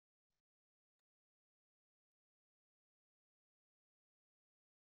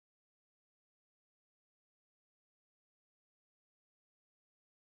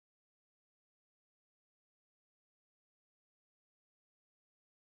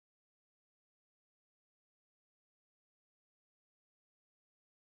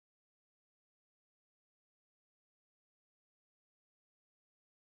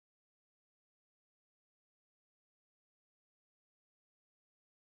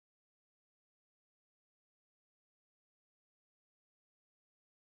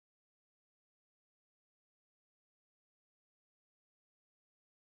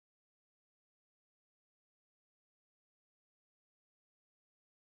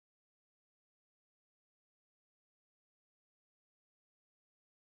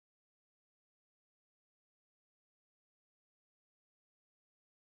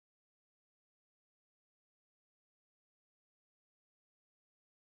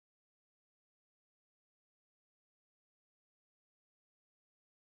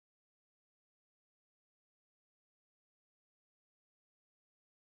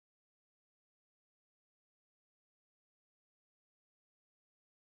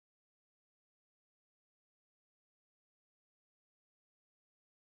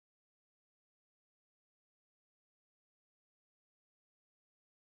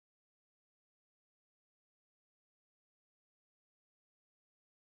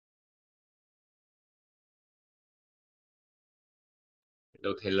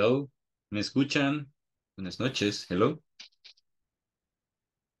Hello, hello. ¿Me escuchan? Buenas noches. Hello.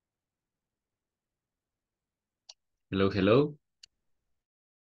 Hello, hello.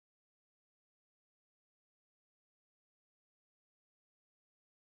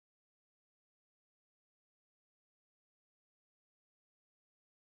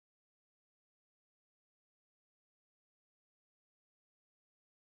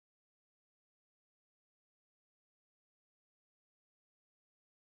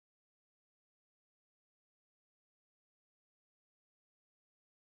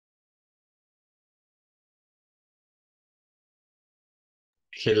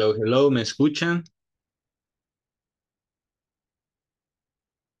 Hello, hello. ¿Me escuchan?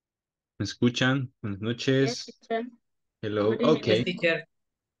 ¿Me escuchan? Buenas Yes, noches. teacher. Hello. Good Ok. evening. Teacher.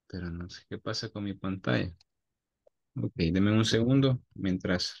 Pero no sé qué pasa con mi pantalla. Ok, deme un segundo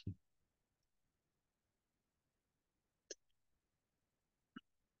mientras.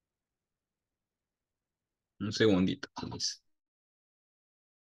 Un segundito, please.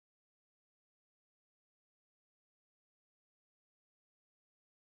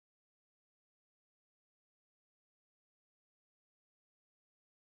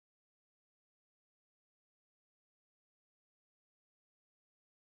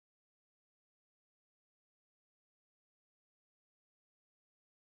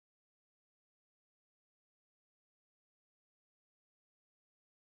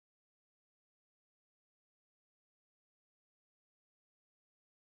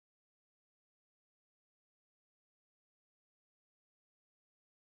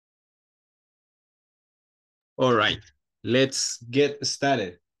 All right. Let's get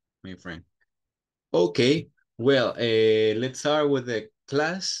started, my friend. Okay. Well, let's start with the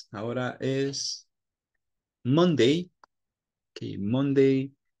class. Ahora es Monday. Okay,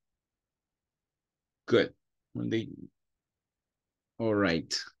 Monday. Good. Monday. All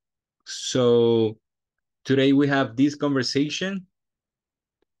right. So today we have this conversation.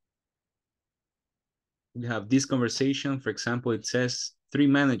 We have this conversation. For example, it says three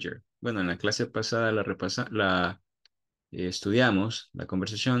manager. Bueno, en la clase pasada estudiamos la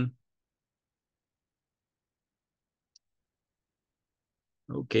conversación.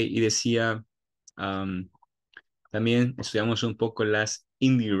 Ok, y decía, también estudiamos un poco las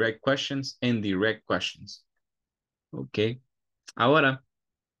indirect questions and direct questions. Ok, ahora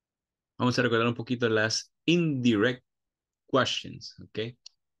vamos a recordar un poquito las indirect questions. Ok,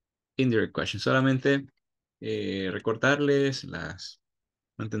 indirect questions. Solamente recordarles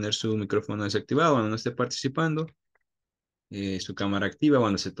mantener su micrófono desactivado cuando no esté participando, su cámara activa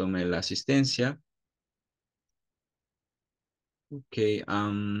cuando se tome la asistencia. Ok,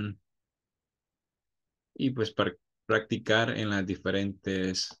 y pues para practicar en las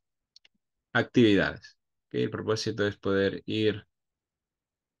diferentes actividades. Ok, el propósito es poder ir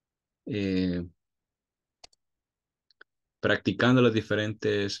eh, practicando las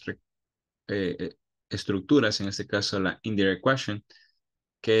diferentes estructuras, en este caso la indirect question,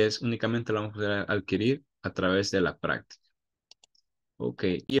 que es únicamente la vamos a poder adquirir a través de la práctica. Ok,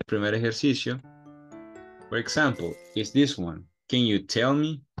 y el primer ejercicio, for example, is this one. Can you tell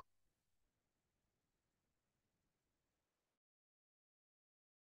me?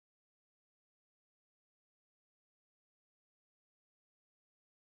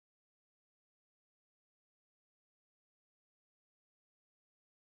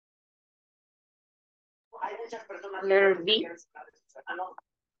 Letter B.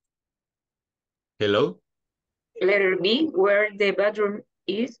 Hello? Letter B, where the bathroom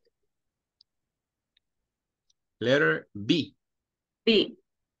is. Letter B. B.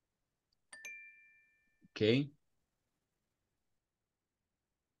 Okay.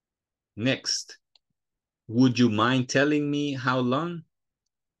 Next. Would you mind telling me how long?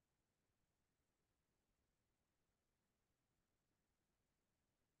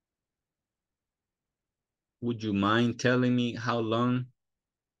 Would you mind telling me how long?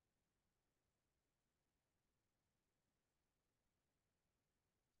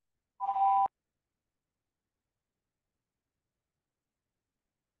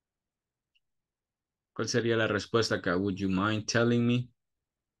 ¿Cuál sería la respuesta acá? Would you mind telling me?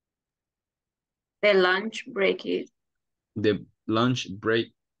 The lunch break is. The lunch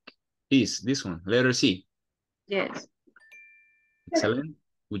break is this one, letter C. Yes. Excellent.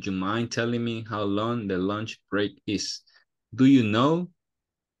 Would you mind telling me how long the lunch break is? Do you know?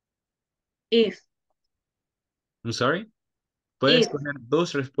 If. I'm sorry. Puedes If. poner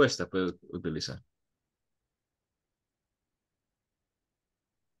dos respuestas, puedes utilizar.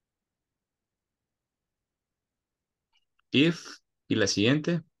 If y la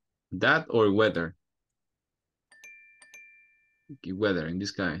siguiente, that or whether. Okay, whether in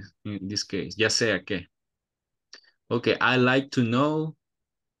this case, ya sea que. Okay, I like to know.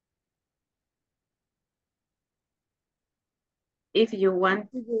 If you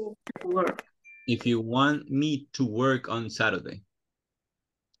want to work. If you want me to work on Saturday.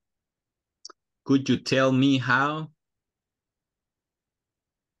 Could you tell me how?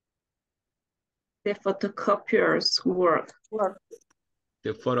 The photocopiers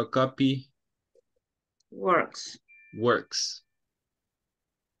The photocopy works. works.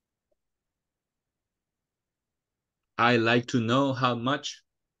 I like to know how much.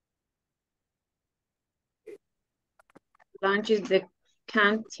 Lunch is the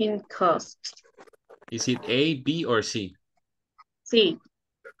canteen cost. Is it A, B, or C? C.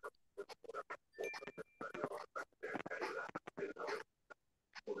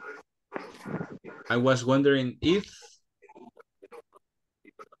 I was wondering if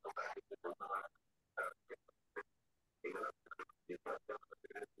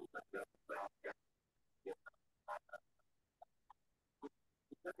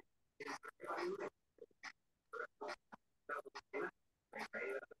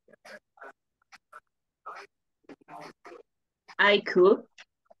I could.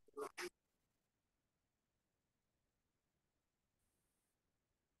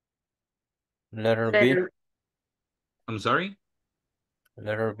 Letter B. I'm sorry?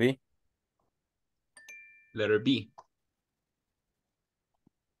 Letter B. Letter B.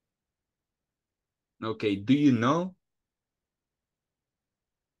 Okay, do you know?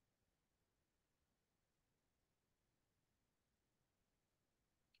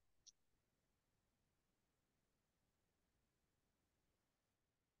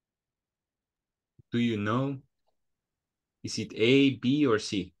 Do you know? Is it A, B, or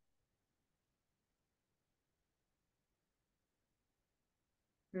C?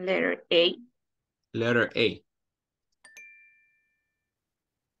 Letter A. Letter A.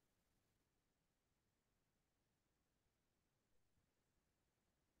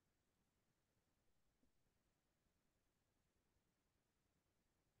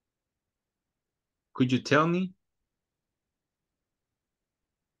 Could you tell me?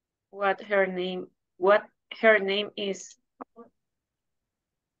 What her name is.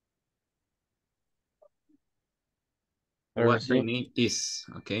 What her C. name is,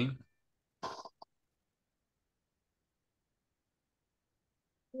 okay?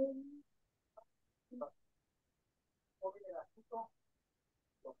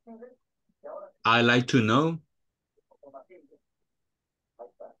 I like to know.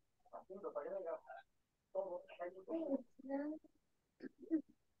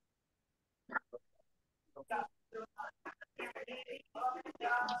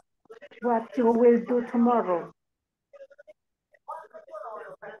 What you will do tomorrow?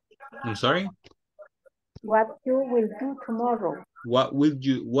 I'm sorry? What you will do tomorrow? What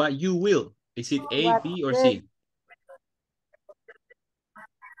you will? Is it A, What B, or will, C?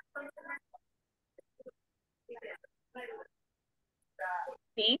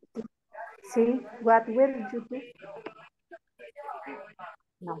 C. see, what will you do?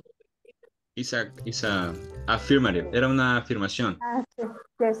 No. It's a affirmative. Era una afirmación. Ah,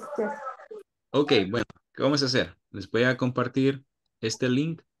 yes, yes. Ok, bueno, ¿qué vamos a hacer? Les voy a compartir este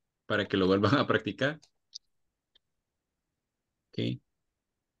link para que lo vuelvan a practicar. Ok.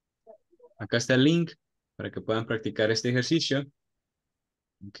 Acá está el link para que puedan practicar este ejercicio.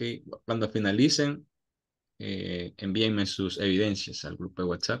 Ok. Cuando finalicen, envíenme sus evidencias al grupo de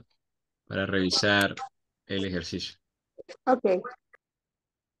WhatsApp para revisar el ejercicio. Okay.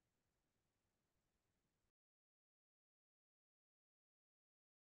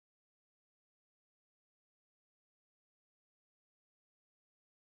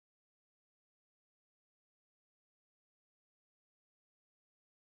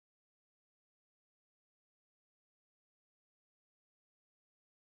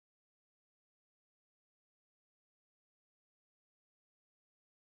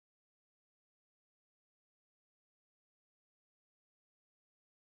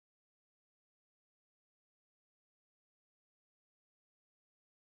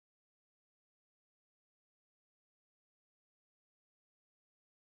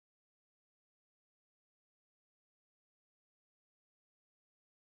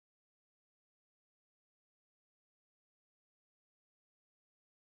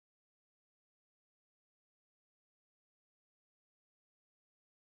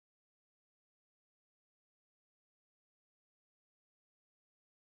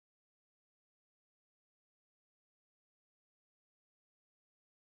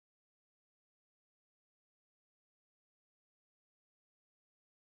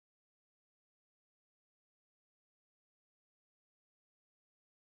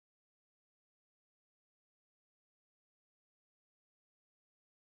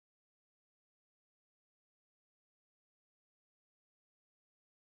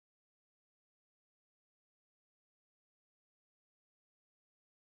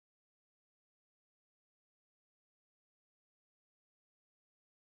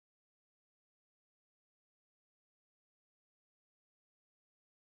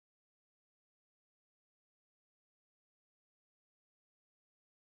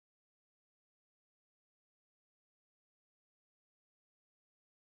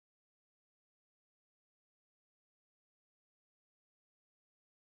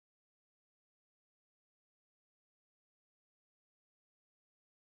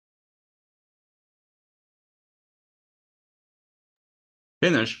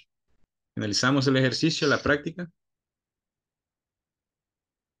 Finish. Finalizamos el ejercicio, la práctica.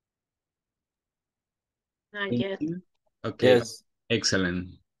 Not yet. Okay, Yes.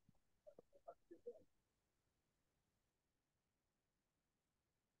 excellent.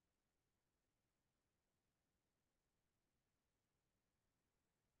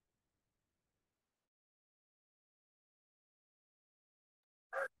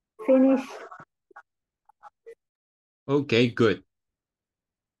 Finish. Okay, good.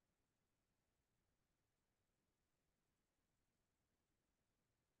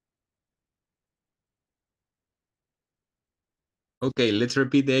 Okay, let's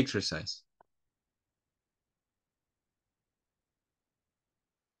repeat the exercise.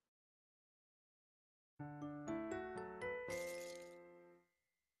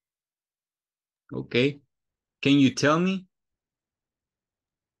 Okay, can you tell me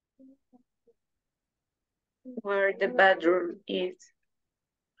Where the bedroom is.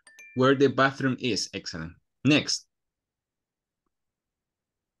 where the bathroom is? Excellent. Next.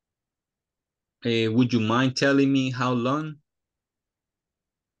 Would you mind telling me how long?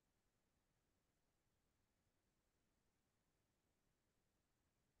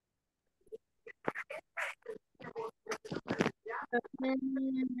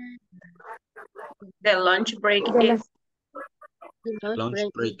 The lunch break The is. Lunch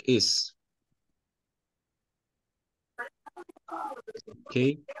break is.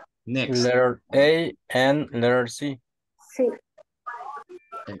 Okay, next. Letter A and letter C. Sí.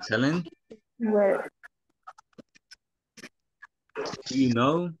 Excellent. Where? Do you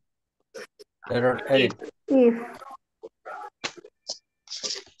know? Letter A. If.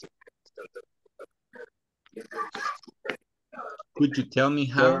 Could you tell me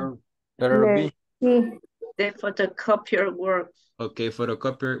how? Letter Where? B. E. The photocopier works. Okay,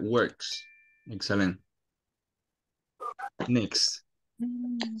 photocopier works. Excellent. Next.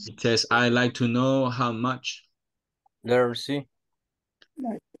 It says, I'd like to know how much Letter C.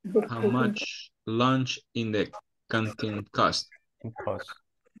 lunch in the canteen cost. Impulse.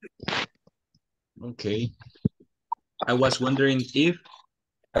 Okay. I was wondering if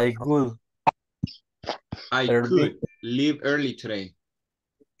I could. I Letter B. could leave early today.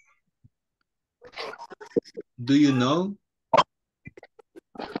 Do you know?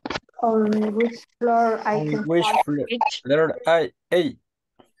 On which floor I On can which find? floor? Which Letter A.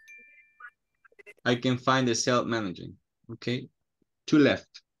 I can find the cell manager. Okay. Two left.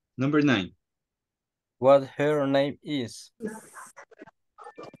 Number 9. What her name is.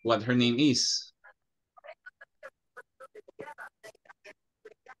 What her name is.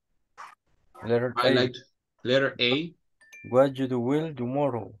 Letter I A. like letter A. What you will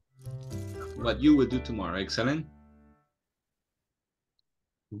tomorrow. What you will do tomorrow. Excellent.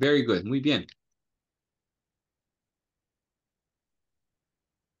 Very good. Muy bien.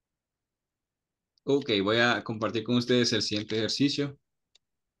 Ok, voy a compartir con ustedes el siguiente ejercicio.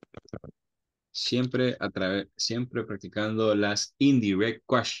 Siempre practicando las indirect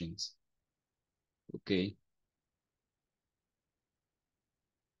questions. Ok.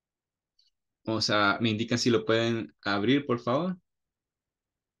 Me indican si lo pueden abrir, por favor.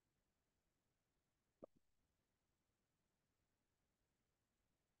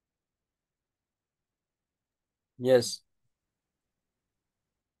 Yes.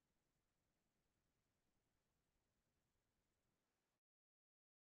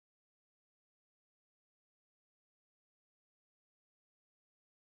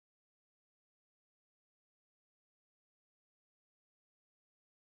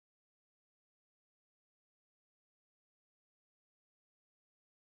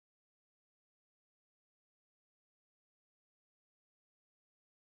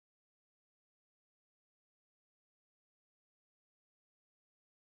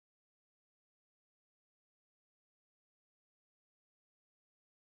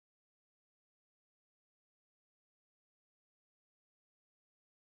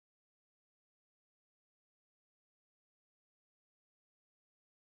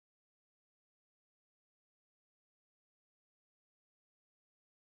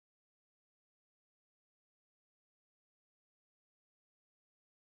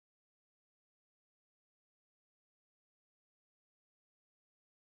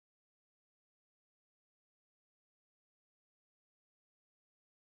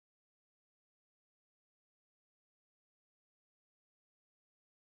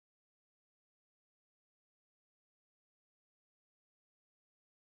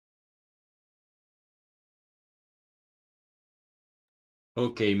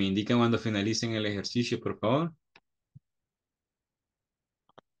 Ok, me indican cuando finalicen el ejercicio, por favor.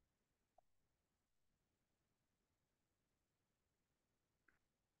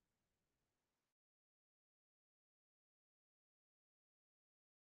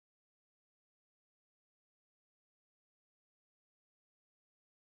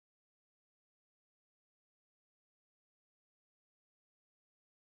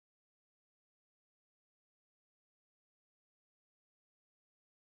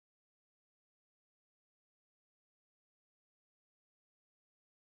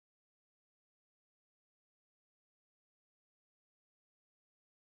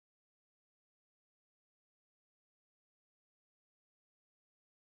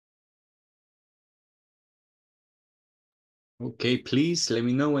 Okay, please let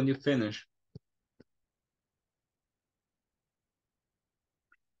me know when you finish.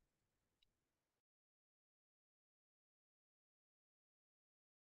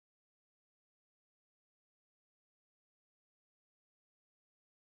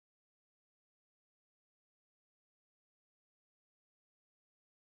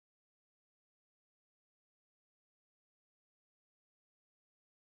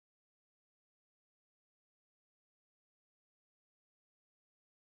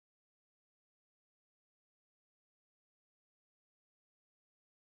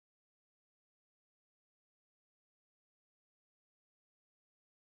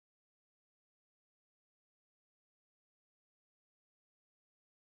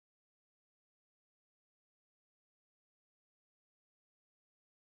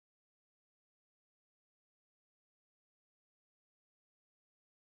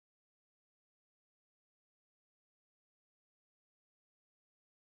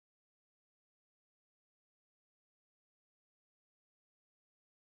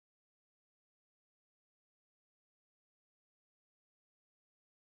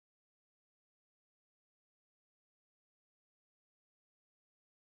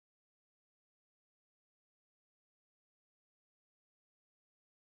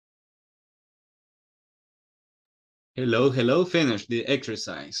 Hello, hello, finish the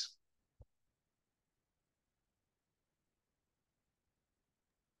exercise.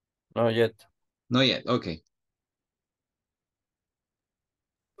 Not yet. Not yet, okay.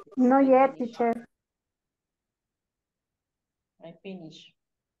 Not yet, teacher. I finish.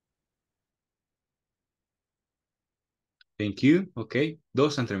 Thank you, okay.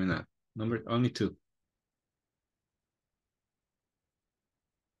 Dos han terminado. Only two.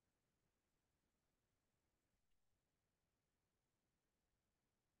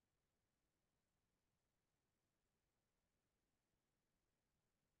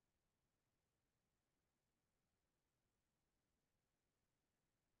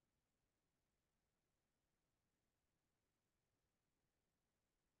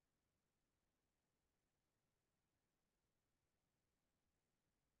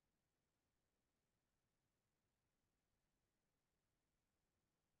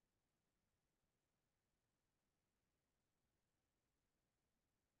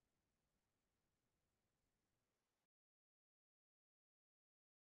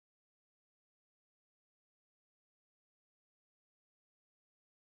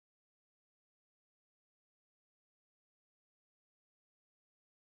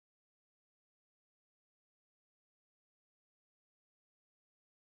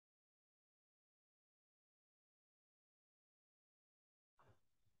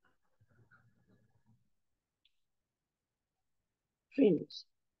 Finish.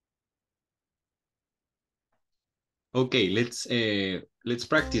 Okay, let's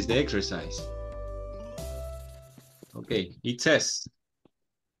practice the exercise. Okay, it says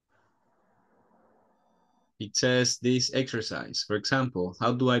this exercise. For example,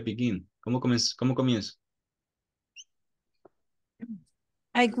 how do I begin? ¿Cómo comienzo?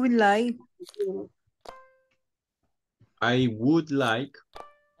 I would like. I would like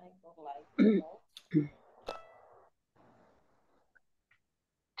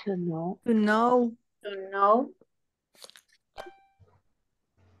To know. To know To know.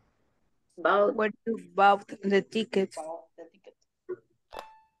 About. where you bought the ticket.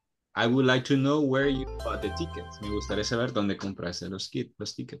 I would like to know where you bought the tickets. Me gustaría saber dónde compraste los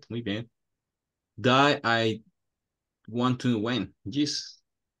tickets. Muy bien. I want to know when. Yes.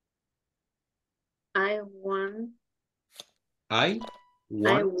 I want. I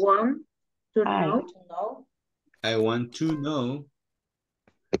I want want to know. I want to know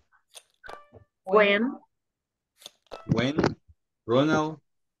When. Ronald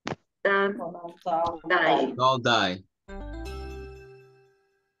Then. Die. will die.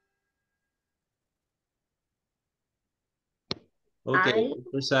 Okay,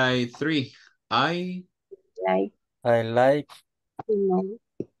 exercise 3. I Like. I like To know.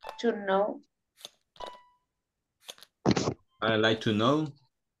 To know. I like to know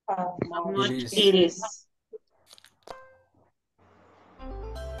How much is. it is.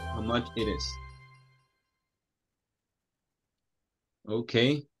 how much it is.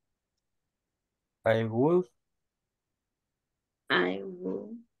 Okay, I would I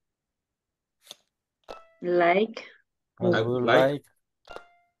would like I I would would like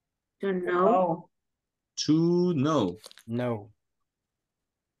to know to know know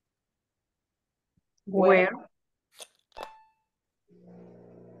where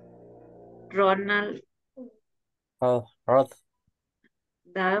Ronald Roth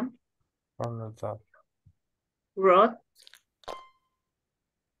the Ronald wrote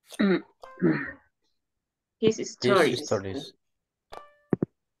His His stories. stories.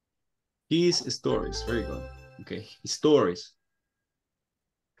 His stories. Very good. Okay. His stories.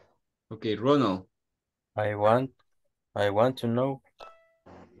 Okay, Ronald. I want to know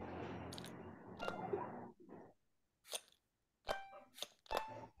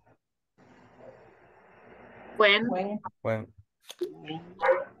When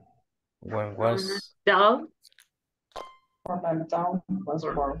when was dog was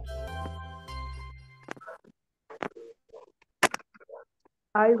born.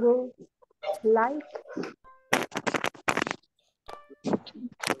 I would like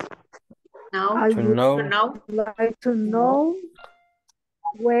now I to would know like to know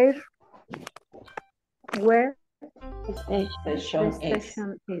where The the station is.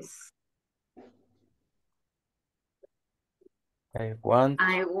 station is. I want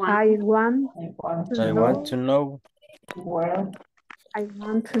I want I want I want to I know want to know where I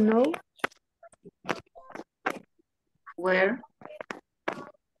want to know where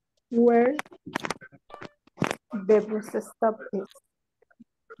where the bus stop is.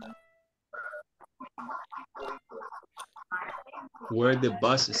 Where the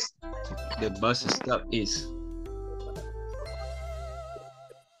bus stop is.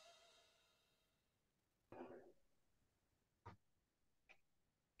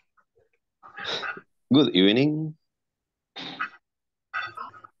 Good evening.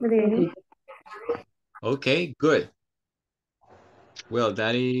 Good evening. Okay, good. Well,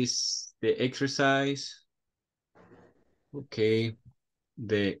 that is the exercise. Okay,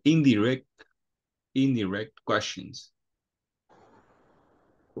 the indirect questions.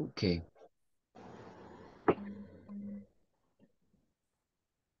 Okay.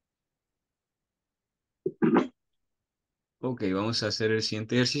 Ok, vamos a hacer el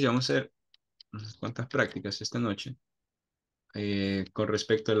siguiente ejercicio. Vamos a hacer unas cuantas prácticas esta noche con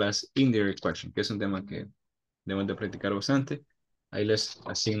respecto a las indirect questions, que es un tema que debemos de practicar bastante. Ahí les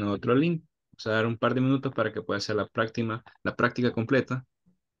asigno otro link. Vamos a dar un par de minutos para que pueda hacer la práctica completa.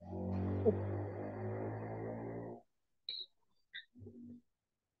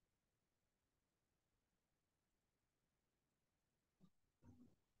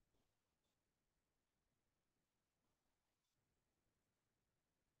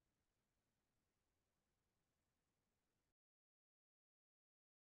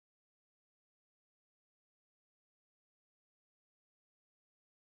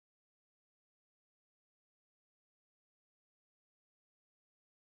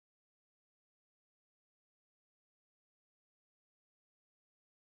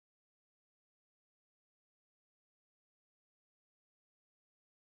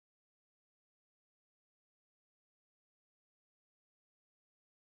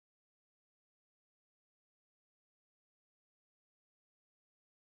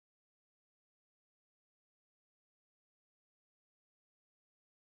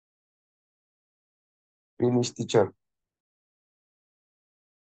 Finish, teacher.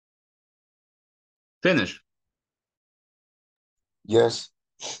 Finish. Yes.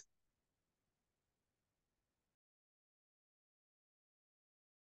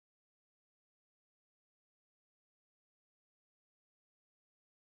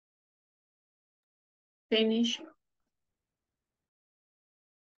 finish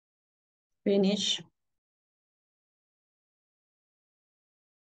finish.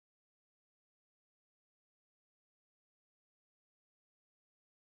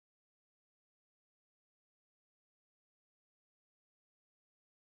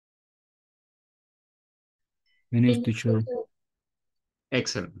 Finish, teacher.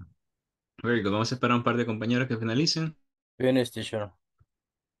 Excellent. Very good. Vamos a esperar a un par de compañeros que finalicen. finish, teacher.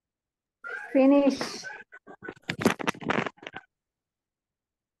 Finish.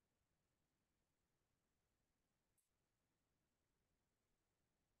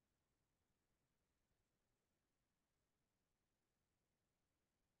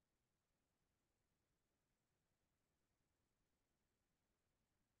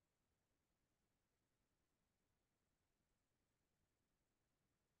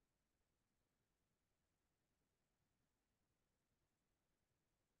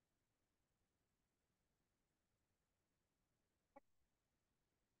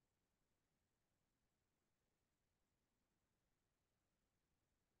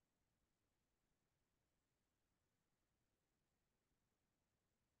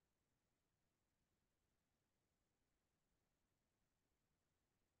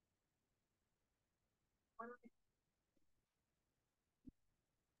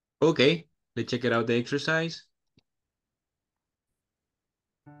 Okay, let's check it out the exercise.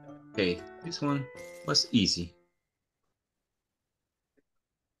 Okay, this one was easy.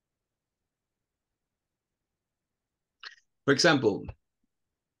 For example,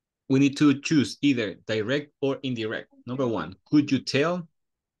 we need to choose either direct or indirect. Number one, could you tell?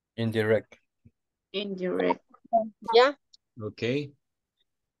 Indirect. Indirect. Yeah. Okay.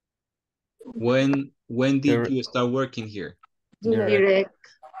 When did you start working here? Direct.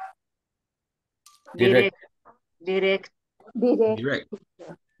 Direct. Direct. Direct. Direct.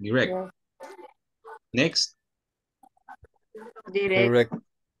 Direct. Yes. Next. Direct. Direct.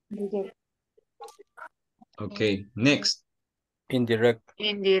 Direct. Okay. Next. Indirect.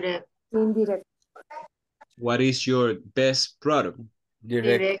 Indirect. Indirect. What is your best product?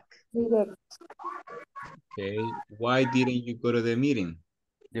 Direct. Direct. Okay. Why didn't you go to the meeting?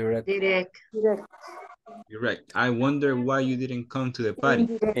 Direct. Direct. Direct. Direct. I wonder why you didn't come to the party.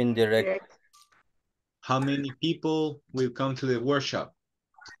 Indirect. Indirect. Direct. How many people will come to the workshop?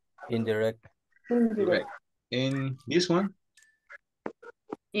 Indirect. Indirect. Direct. And this one?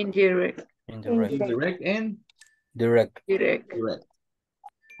 Indirect. Indirect. Indirect and Direct. Direct. direct.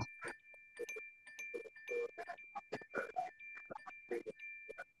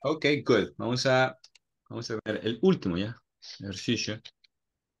 Ok, good. Vamos a ver el último ya. Ejercicio.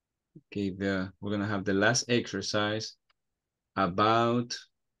 Okay, we're gonna have the last exercise about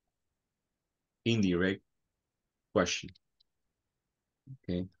indirect question.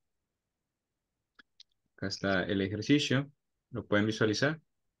 Okay. Acá está el ejercicio. ¿Lo pueden visualizar?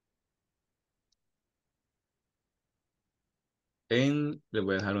 Le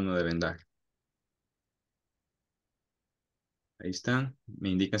voy a dejar uno de vendaje. Ahí están. Me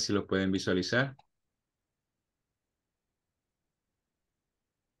indican si lo pueden visualizar.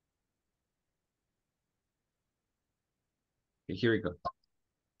 Okay, here we go.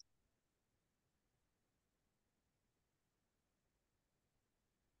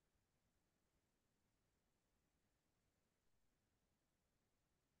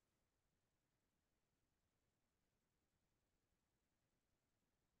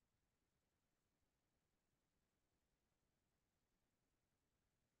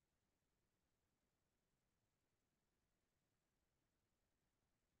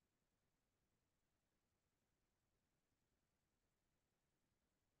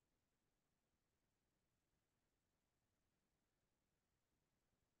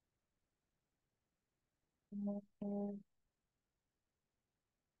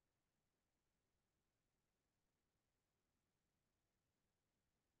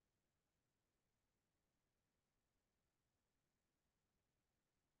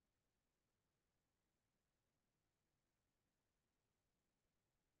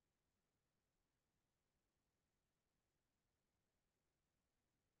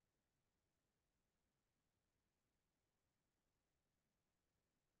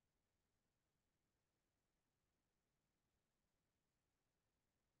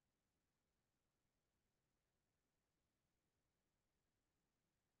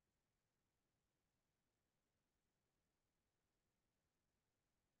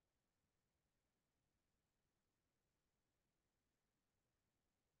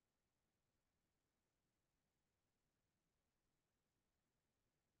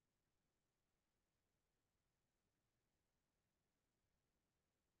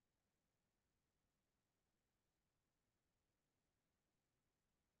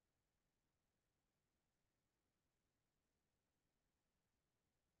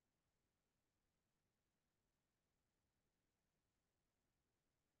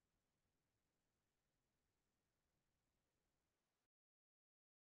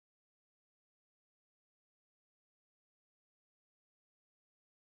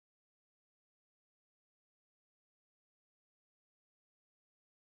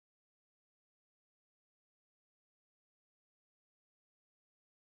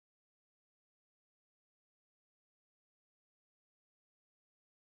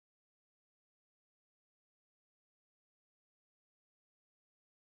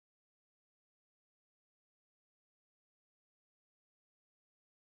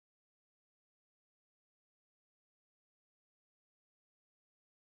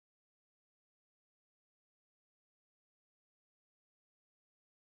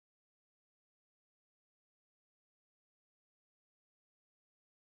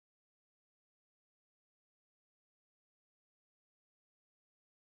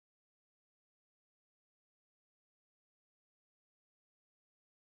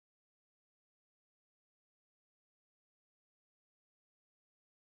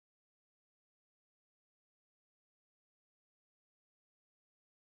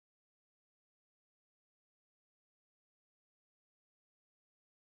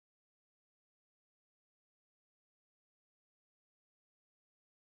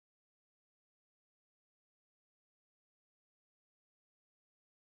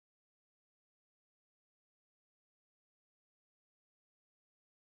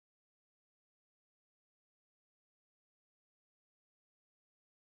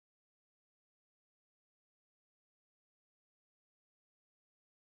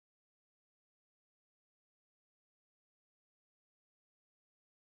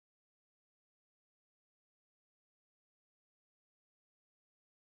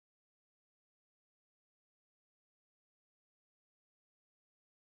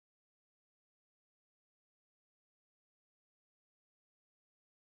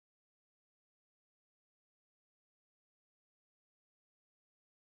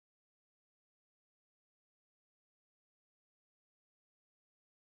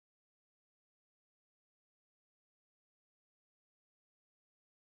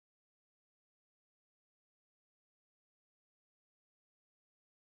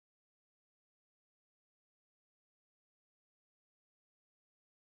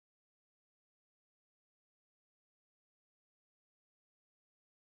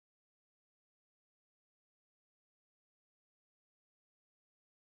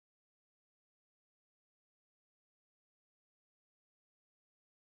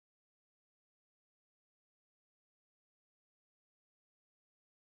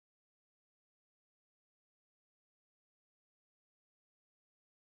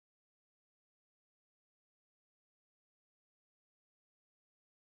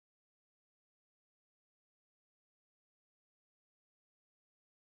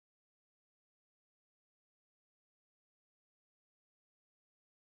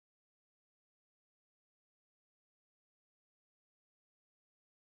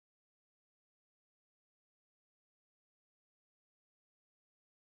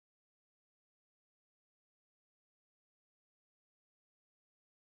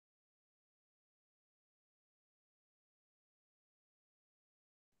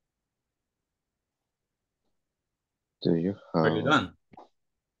 Do you Are you have done?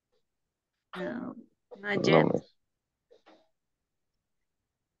 No, not no yet. miss.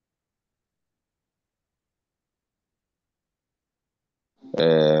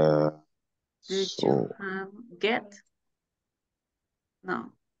 Did So you have get?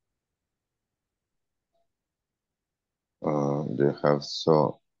 No. do you have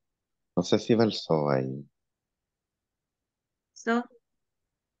so? No sé si va el so ahí. So?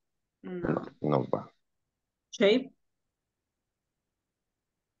 No, No. no va. Shape.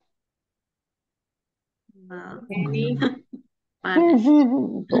 No. Any. Spanish.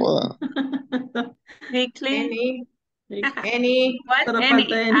 Toda. Quickly. Any. Any. What? Solo Any.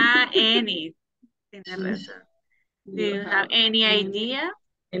 falta any. Ah, any. Tienes razón. Do you have any idea?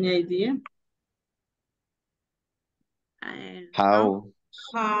 Any idea? I don't know.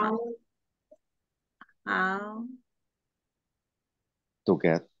 How How? to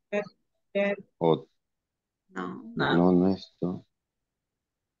get Get. o No. No. no, no esto.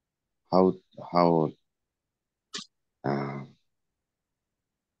 How uh,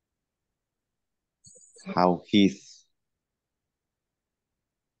 how his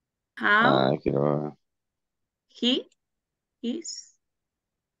How quiero he is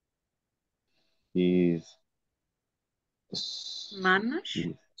his managed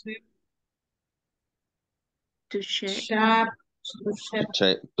his to shape Sharp.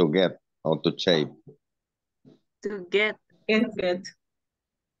 to get or to shape. to get Get.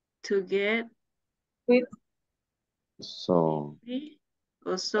 to get Quick. So quickly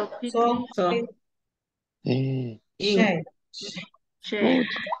or so So. quickly eh, In. shape.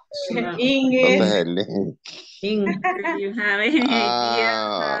 entonces English. el In. Do you have any idea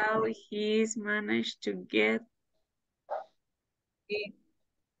ah how he's managed to get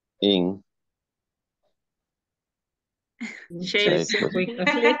in shape shape. so Pues,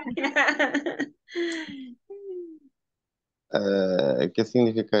 quickly? ¿qué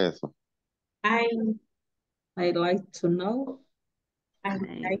significa eso? I like to know. I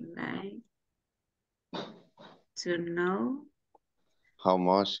like to know How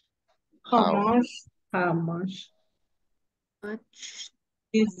much? How much? How much much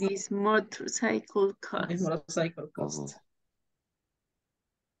is this motorcycle this costs. motorcycle cost?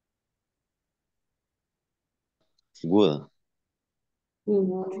 Good.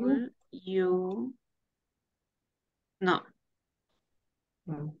 Would you no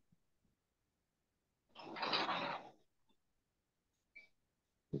No.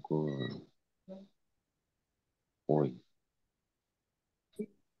 Good. Uy.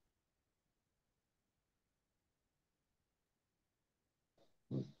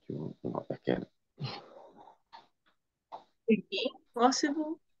 No, es que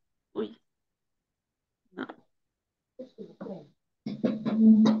possible? Uy, no.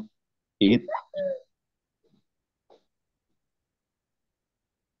 it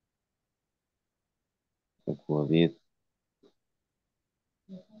would it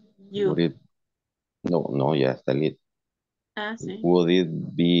You. would it no, ya está el it. Ah, sí. Would it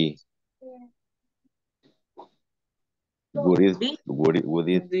be would it Be would it Would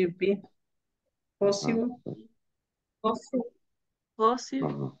it be possible? Possible. possible.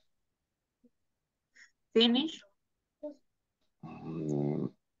 ajá. Finish?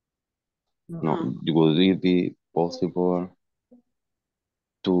 No, No. would it be possible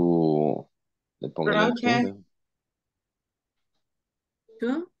to le pongo el Project. estudio?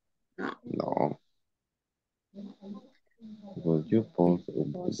 To? No. No. Would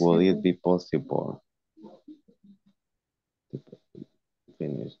it be possible to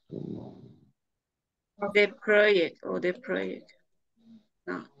finish tomorrow? The project or the project.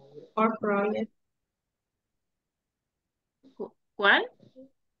 No. Or project. ¿Cuál?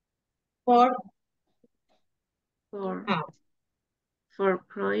 For For, now. for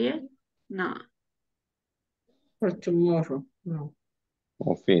project? No. For tomorrow. No.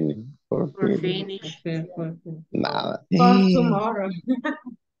 O finish. Or For finish. finish. Okay. Nada. For tomorrow.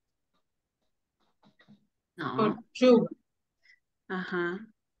 No. For two. Ajá.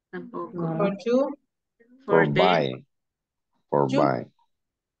 Tampoco. No. For two. For For buy. them. For Two. buy.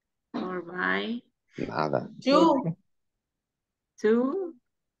 For buy. Nada. Two. To.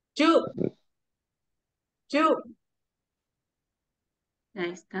 Two. Two.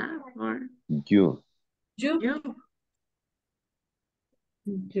 Ahí está. For You. You. you.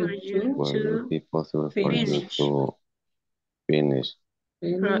 For you Would it to be possible for you finish. to finish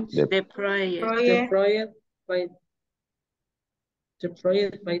the The project. The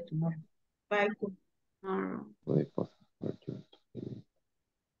project by tomorrow. By Tomorrow. would it be possible for you to finish?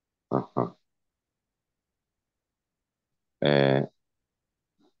 Ajá.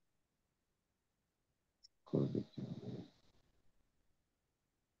 Could it be-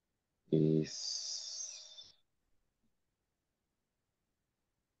 Is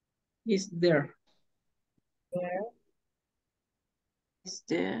Is there. Is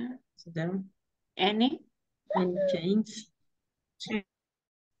there Is there any? any change?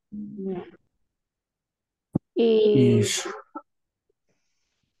 No. Is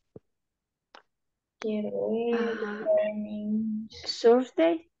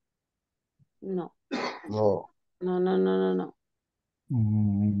Thursday? No. no. No, no, no, no, no.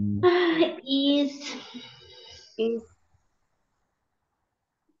 mm, Is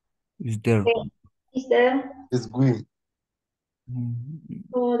is there. Is there Is we. Mm,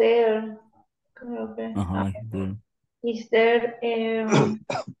 or there? Creo que. is there. Is there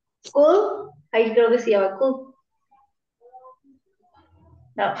cool? Ahí creo que se llama cool.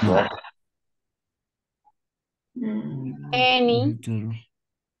 No. No. any? Is there.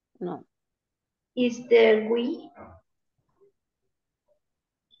 No. Is there we?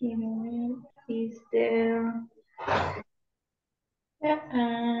 Is there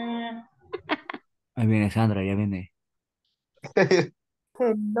Ahí viene Sandra, ya viene.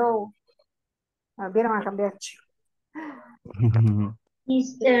 Hello. Vieron a cambiar.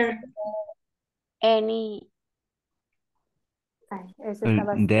 is there Any? Ay, eso El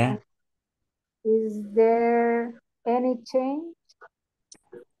estaba de. haciendo. Is there any change?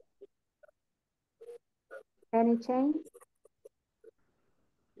 Any change?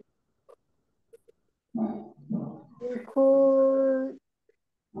 We could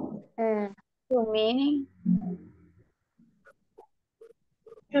To meaning?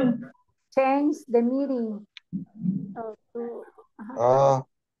 change the meeting Ah,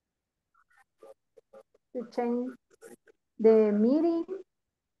 to change the meeting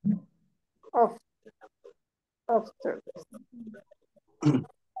of service.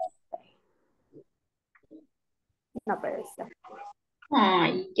 No puede ser.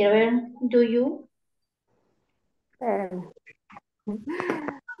 ay, quiero ver, do you? Eh,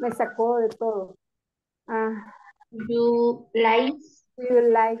 me sacó de todo. You like? Do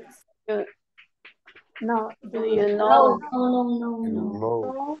you like? Do, No. do you No, know? no.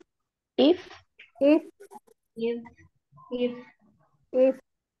 no. If? If If if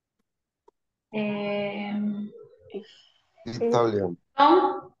Italian.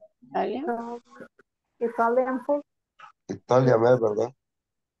 Tom, ¿Alguien? Italian food. Italian es, ¿verdad?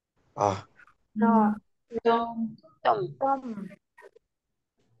 Ah, No. Tom, Tom.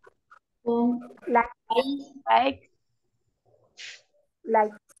 Like Like?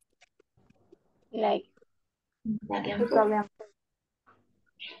 like Like. Italian food.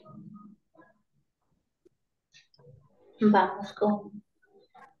 vamos con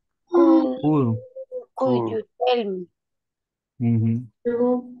Could, Cool. could you tell me? Mhm.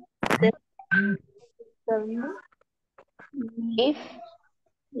 you, Tell me. If?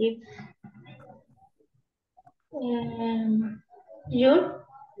 if you,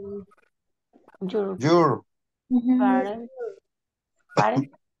 Your your, parents? Parents?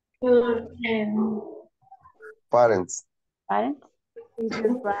 your parents. Parents? Is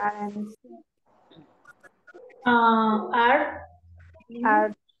your parents are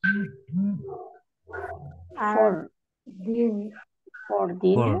are For, din for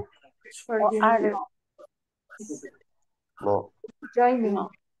dinner? for Or are dinner not? No. joining No.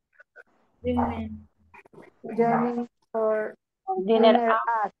 joining for For dinner dinner out?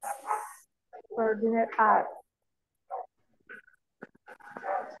 at for dinner at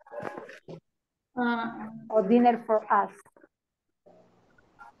or dinner for us.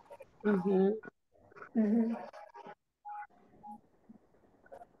 Mhm. Mhm.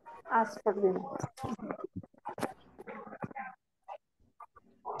 Us for dinner.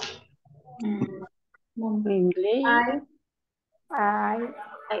 English? I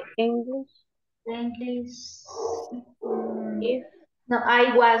English? English. If? No,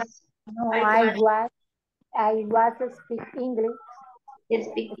 I was. no I I was speak English.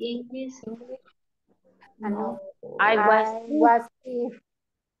 speak English. No. I was I was if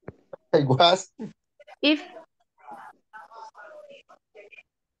I was. if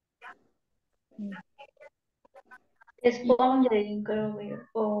Responding, creo que.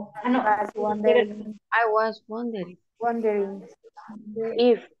 O, no. was wondering I was wondering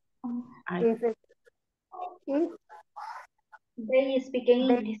They, if I if they speak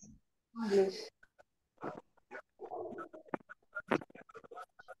English. English.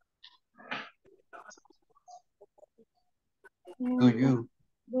 Do you?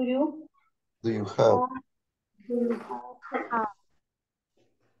 Do you? Do you have?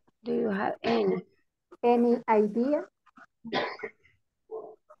 do you have Any idea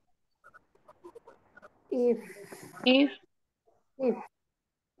if if if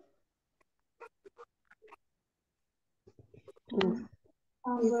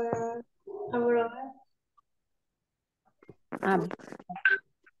Abroad. Abroad.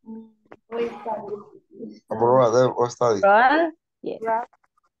 We study. Abroad or study. Abroad. Yes.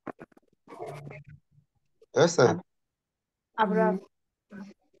 Ese. Abroad.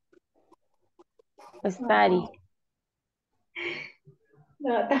 Study.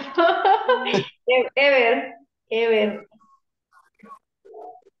 No, tampoco. Ever. Ever.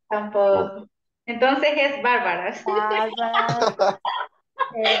 Tampoco. Entonces es bárbaras. Barbara.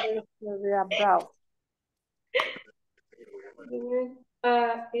 Ever study abroad.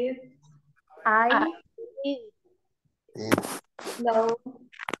 Is I no.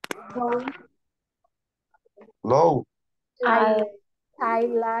 Going No. to I I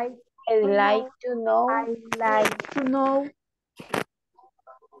like I'd like to know I like to know.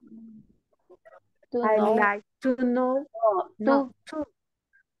 to I know like to know. No,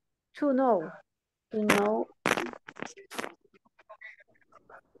 to know. to know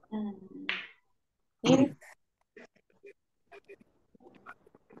if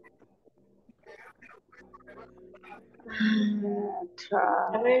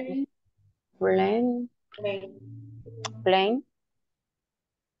traveling. plane Plane. plane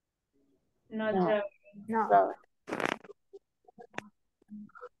No, no travel. No. travel.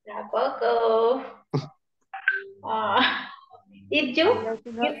 Tampoco. Ah. If you, I like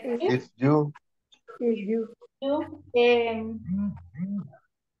to know If you. if you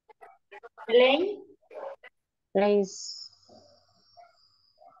plane, Place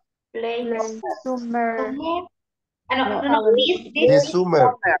plane, play summer. summer. Ah, no, no no, no, This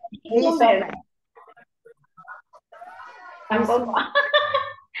summer. this summer. Tampoco. Summer.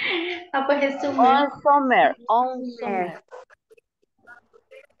 Ah, pues es summer. on Summer. summer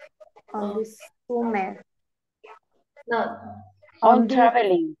On this summer. No, on this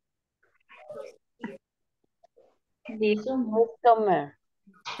traveling this summer. this summer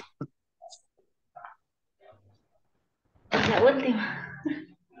Es la última.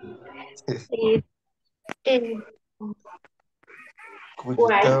 It is Could you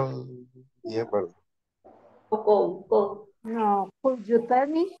why tell? Yeah, but o go. no. Could you tell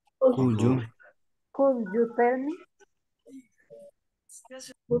me? Could you? Could you tell me?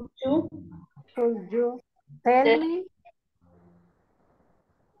 Would you Could you tell tell me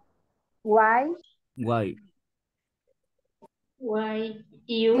why Why? why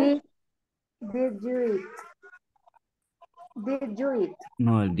you did you eat? Did you eat?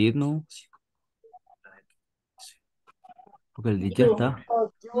 No, el did no. Porque el did ya you está.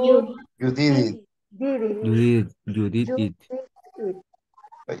 Or you you did it. did it? You did You it. did it.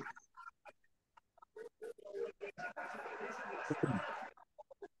 Right.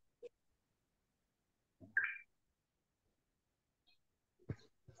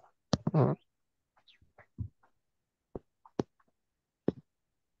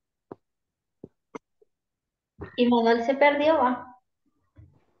 y Manuel se perdió, ¿va?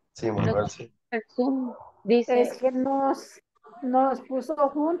 Sí, Manuel, sí. el Zoom dice Es que nos puso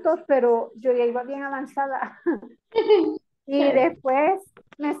juntos, pero yo ya iba bien avanzada. Y después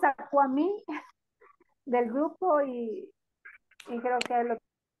me sacó a mí del grupo y creo que lo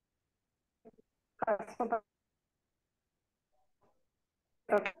pasó por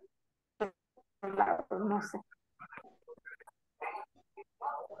otro lado, no sé.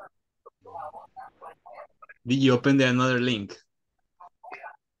 Did you open another link?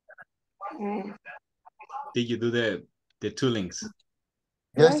 Eh, Did you do the two links?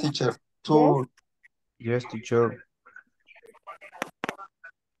 Yes, Yes. teacher. Two. Yes, teacher.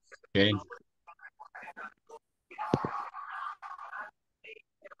 Okay.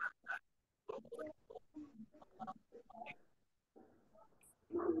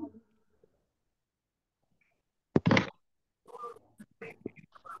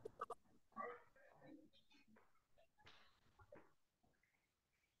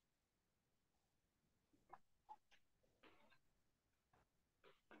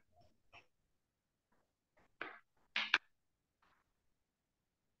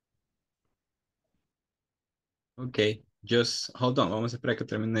 Ok, just hold on. Vamos a esperar que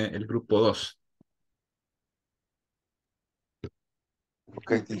termine el grupo 2.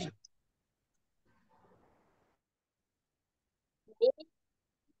 Okay, teacher.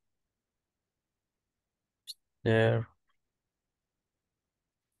 There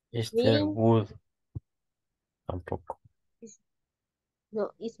is there Meeting. wood. Tampoco.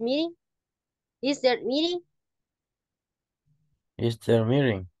 No, is meeting. Is there meeting? Is there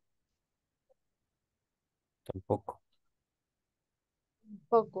meeting? Tampoco.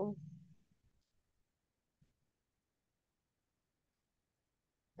 Poco.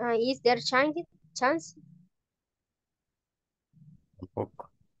 Is there chance? Chance? Tampoco.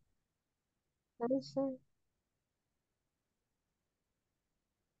 Answer.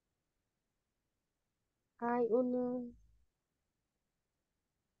 Hay algunos,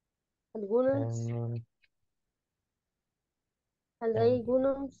 En- hay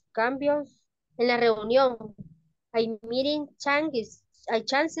algunos cambios en la reunión. Hay meeting changes. Hay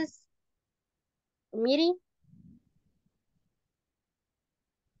chances. Meeting.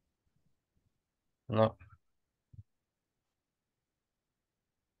 No.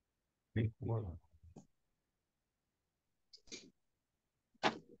 Big word.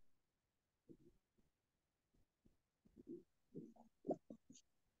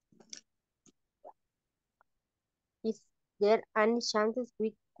 Is there any chances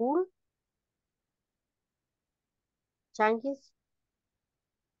we could changes?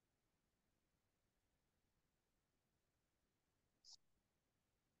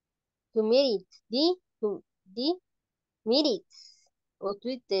 To meet the meetings o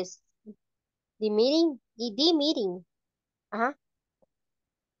tweets. The meeting y the meeting. Ajá.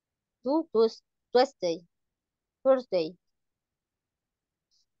 Tuesday. Thursday.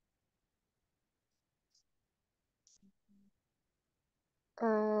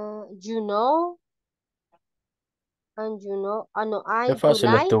 You know, and you know, no, Qué I fácil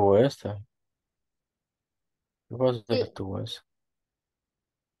July. estuvo esta. Qué fácil Sí. estuvo esa.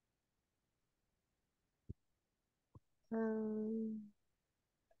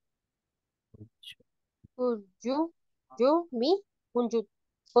 Could me, could you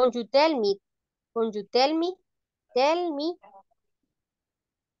tell me, could you tell me,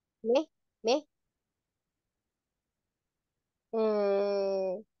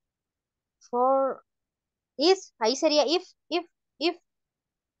 eh, for, ahí sería if,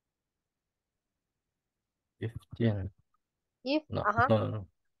 15. No, ajá, no, no, no.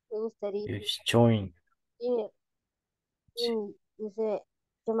 me gustaría, It's join dice,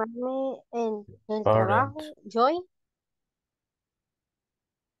 llamarme en el parent. trabajo, join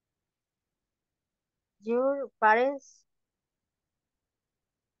your parents,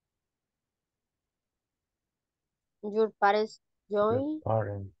 Your join,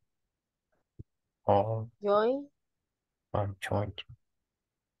 parent. All join, are joined.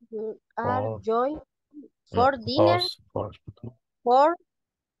 you are All. join No. for dinner, For for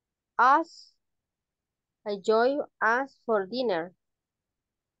us, I join us for dinner.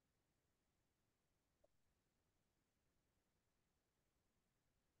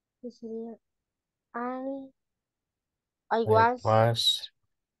 ¿Qué sería? I I was was.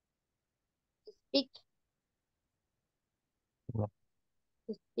 speak, No.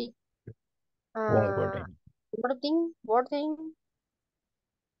 speak, One wording. wording,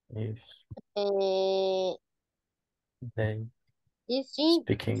 If uh, they is speak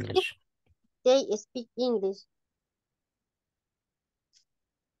if English. they speak English.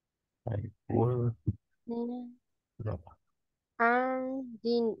 I will. Mm, No. And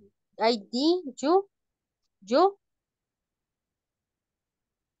then I did you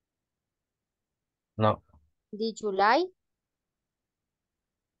No. did you like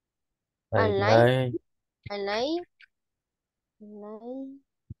I and like like. and like like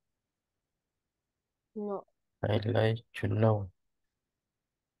no I like to know.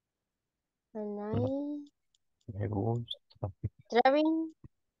 and No. like Me gusta. traveling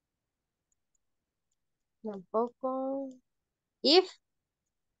tampoco. If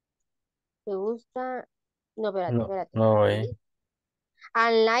te gusta, no, espérate, No. espérate. No.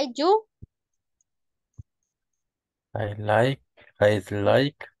 And like you, I like. I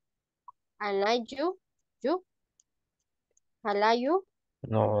like. and like you, I like you.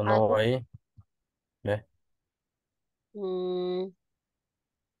 No. a No. tú. Ve. Mm,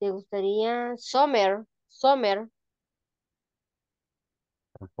 ¿te gustaría summer?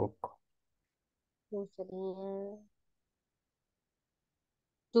 Tampoco. ¿Te gustaría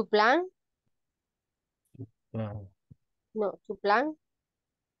tu plan? No. No, tu plan.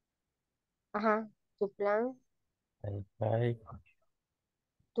 Ajá, tu plan. I like.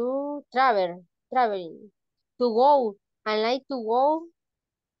 To traveling. To go. I like to go.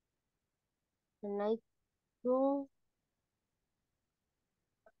 I like to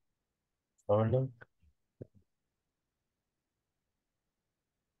Traveling.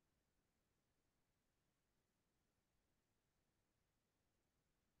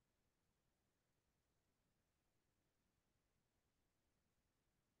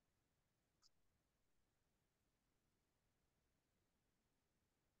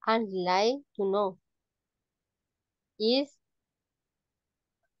 and like to know. Is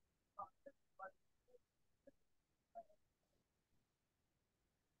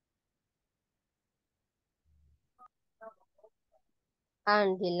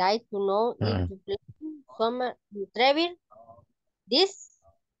and like to know if you play summer travel this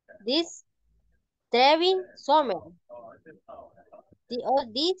traveling summer.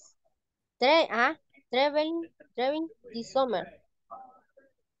 This traveling this summer.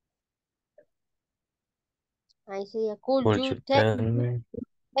 I say, could Would you you tell tell me?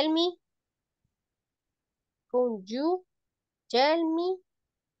 me? Could you tell me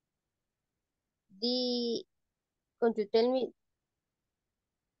the? Could you tell me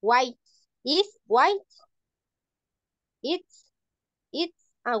white is white? It's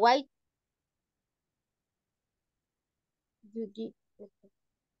a white. You did.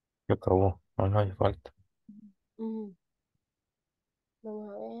 Se acabó. No hay falta. Vamos a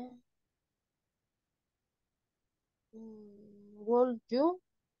ver. Would you?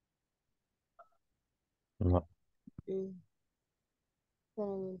 No.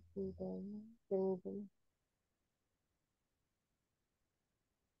 Permíteme.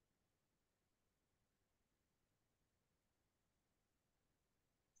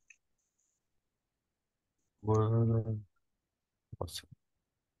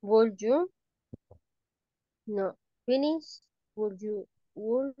 Would you? No. Finish. Would you?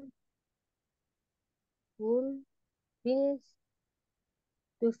 Would finish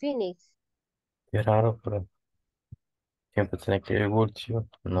to finish. Qué raro, pero siempre tiene que ir would you.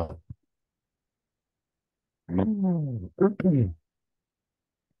 No.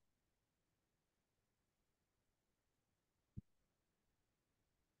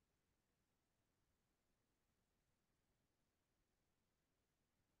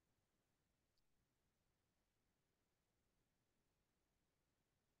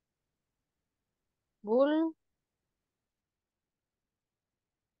 Would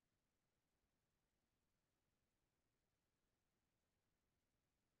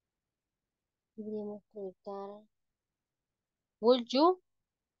deberíamos preguntar. Would you?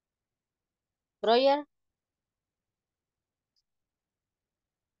 Roger.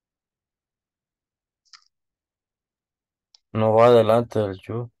 No va adelante del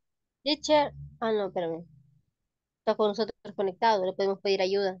you. Teacher. Ah, no, espérame. Está con nosotros conectado. Le podemos pedir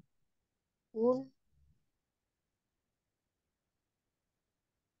ayuda. Would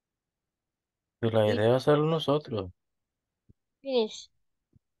Y la idea es hacerlo nosotros. finish.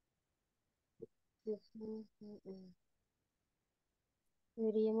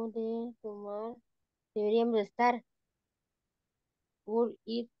 Deberíamos de tomar. Deberíamos de estar. Would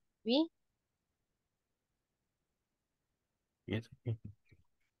it be? Y es aquí.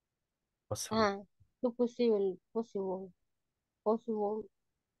 Pasa. Ah, possible.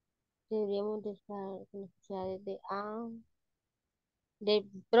 Deberíamos de estar con las posibilidades de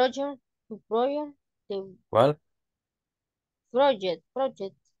project, to project, de ¿Cuál? project.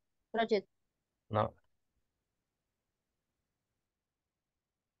 No.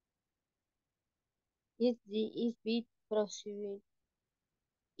 Is be possible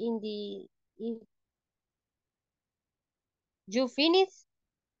in the in you finish?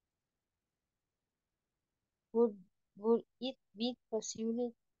 Would it be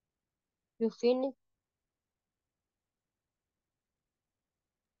possible you finish?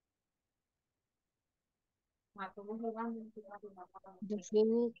 You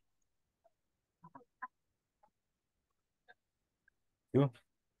finish? You.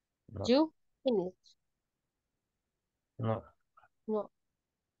 No. You finish? No. No.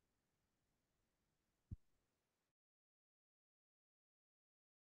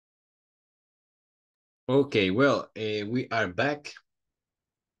 Okay, well, we are back.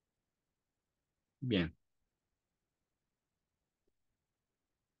 Bien.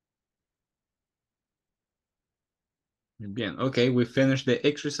 Bien, okay, we finished the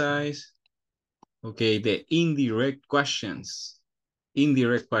exercise. Okay, the indirect questions.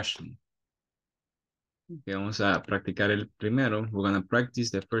 Indirect question. Okay, vamos a practicar el primero. We're gonna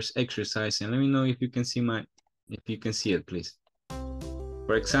practice the first exercise and let me know if you can see it, please.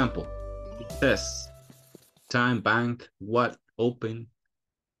 For example, it says time, bank, what, open.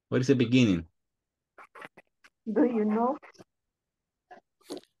 What is the beginning? Do you know?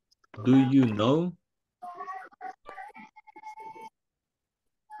 Do you know?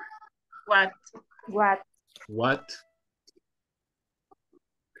 What? What?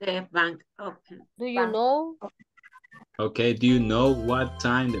 The bank open. Do you know Okay, do you know what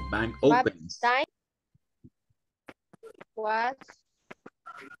time the bank what opens? time? What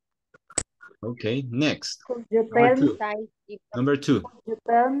Okay, next. Could you Number tell me? two. time? Number two. Could you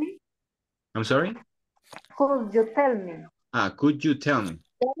tell me? I'm sorry? Could you tell me? Could you tell me?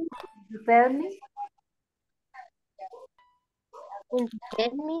 Could you tell me? Could you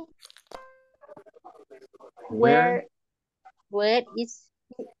tell me Where Where is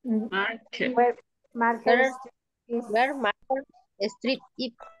Market. Where Market Where- is where Market Street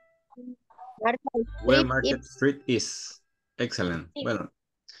is? Market Where Street Market is. Street is. Excellent. Sí. Bueno.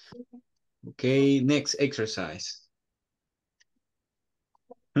 Okay, next exercise.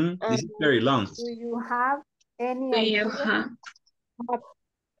 This is very long. Do you have any Do idea? you have?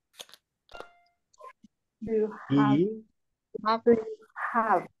 Do you Do have, you? do you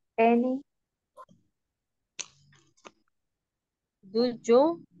have any Do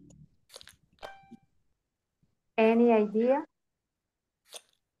you idea?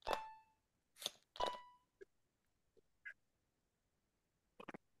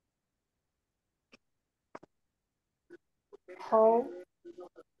 How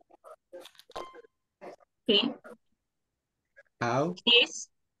He, How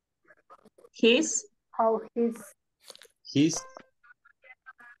his, how his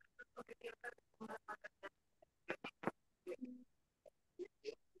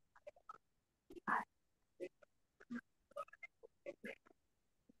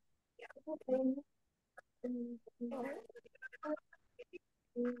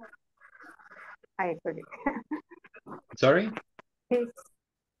I forget. sorry? His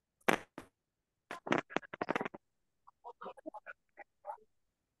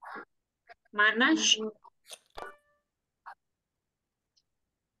manage,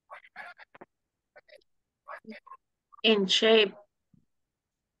 in shape,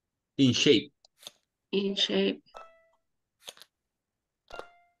 In shape. in shape.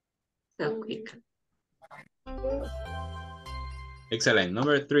 So quick. Excellent.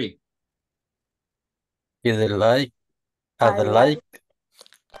 Number 3. Either like, other I like,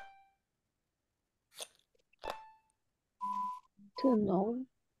 To know.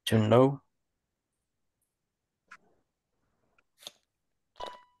 to know,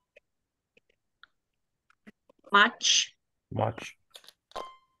 Much, much.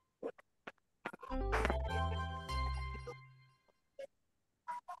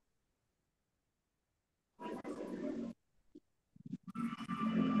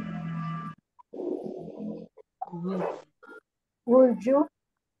 would you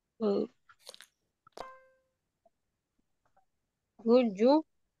Uh, would you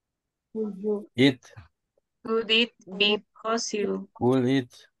It, would it be possible? will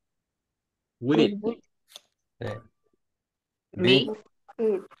it, Would it be Me,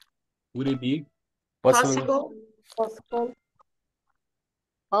 it would it be possible possible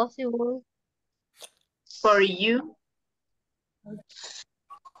possible for you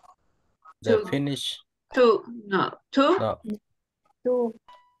the to finish, to no, to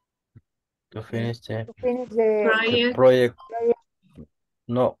to finish the finish the project project,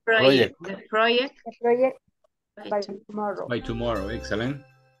 no, project, the project project by by to- tomorrow? by tomorrow? Excellent.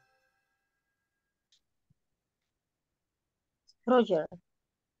 project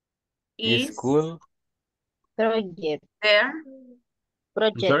is is cool, project there I'm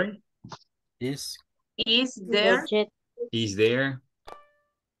project sorry? is there project Is there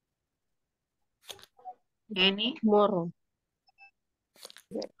any tomorrow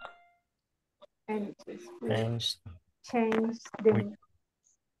And changed, change the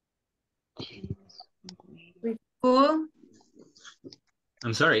could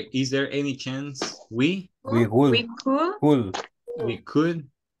I'm sorry, is there any chance we we will, we could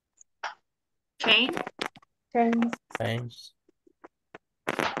change change,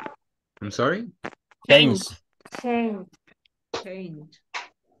 I'm sorry? change, change Change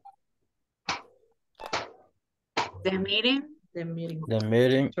the meeting the meeting. the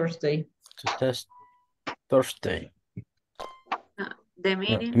meeting Thursday. to test Thursday, the no,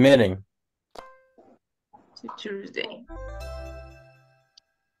 meeting meeting, to Tuesday?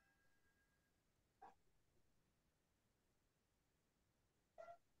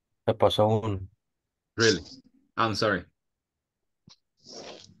 se pasó uno. Really? I'm sorry.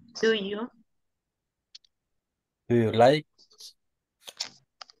 Do you Do you like,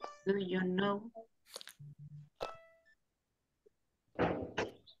 know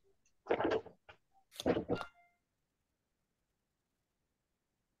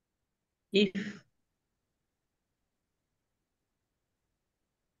If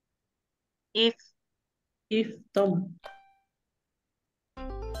if Tom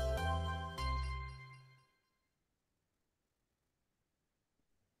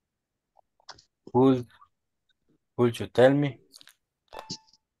would you tell me,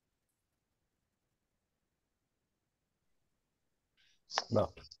 no,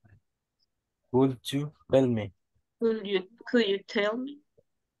 would you tell me, could you tell me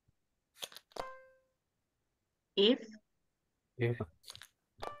if if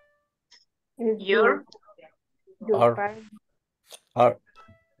is your your Our- parents Are,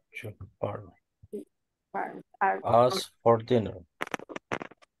 pardon. Are Us for dinner.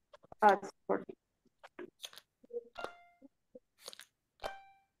 us for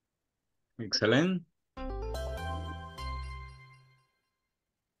Excellent.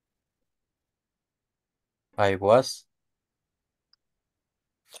 I was.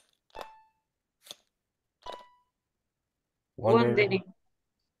 Wondering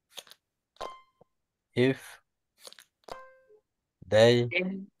if they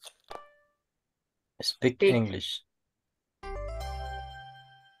speak English.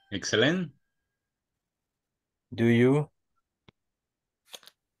 Excellent. Do you?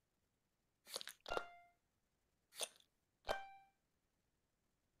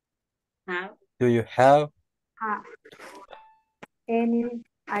 Do you have any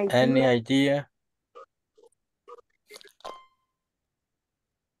idea? any idea?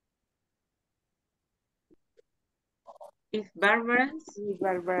 If Barbara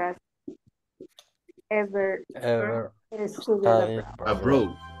ever studied studied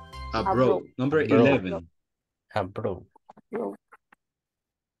Abroad. Abroad. Number Abroad. 11. abroad? abroad.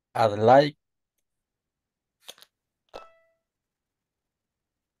 I'd like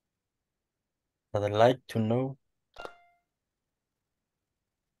to know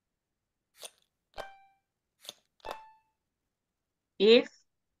if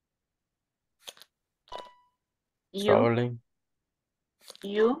you traveling.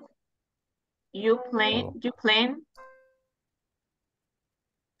 you plan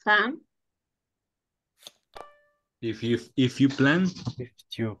If you plan If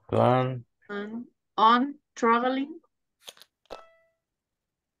you plan on traveling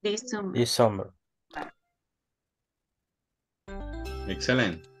this summer. this summer.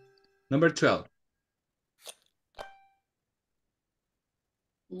 excellent. Number 12.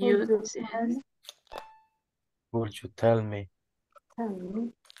 Would you tell me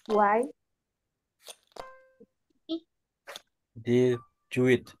Why did you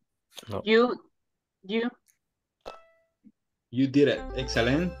eat? No. You You did it.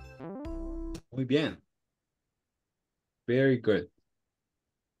 Excellent. Muy bien. Very good.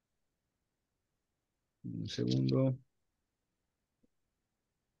 Un segundo.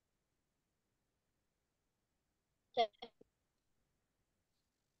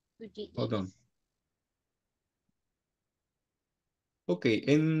 Hold on. Okay,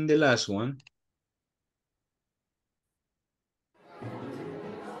 and the last one.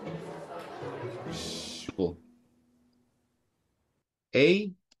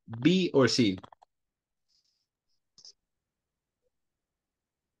 A, B, or C?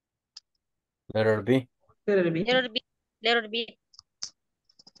 Letter B. Letter B. Letter B.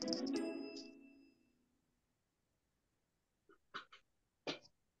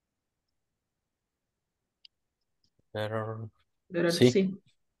 Letter C. C.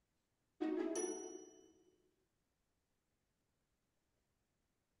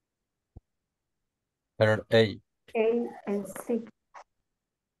 Letter A. A and C?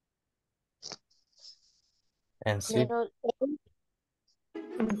 And C. Letter A.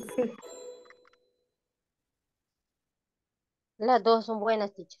 And C. Las dos son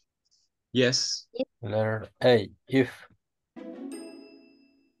buenas, teacher. Yes. Letter A. If.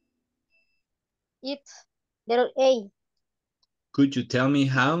 It's letter A. Could you tell me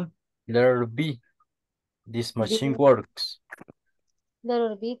how? Letter B. This machine works.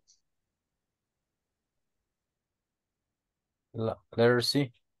 Letter B. Letter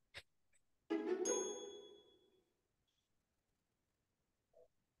C.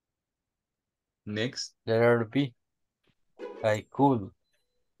 Next. Letter B. I could.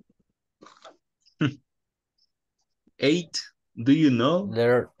 8. Do you know?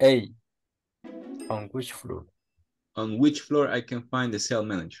 Letter A. On which floor? On which floor I can find the cell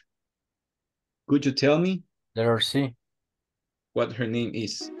manager? Could you tell me? Letter C. What her name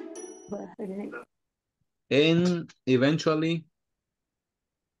is? Her name. And eventually,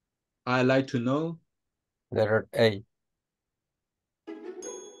 I like to know. Letter A.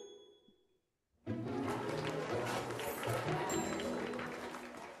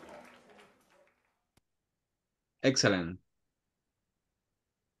 Excellent.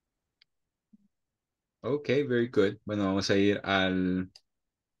 Okay, very good. Bueno, vamos a ir al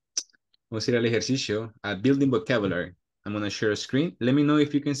ejercicio, a building vocabulary. I'm going to share a screen. Let me know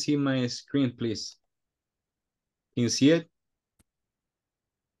if you can see my screen, please. Can you see it?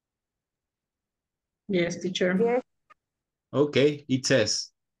 Yes, teacher. Yes. Okay, it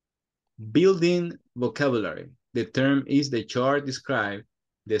says, building vocabulary. The term is the chart describe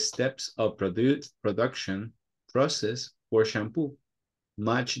the steps of production process for shampoo.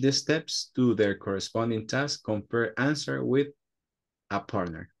 Match the steps to their corresponding task. Compare answer with a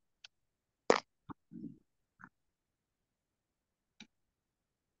partner.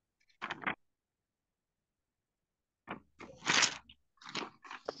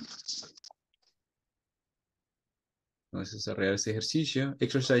 Vamos a desarrollar este ejercicio.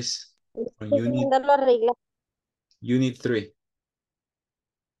 Exercise on Lo arregla. unit 3.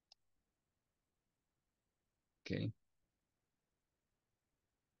 Okay.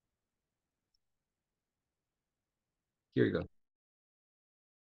 Here we go.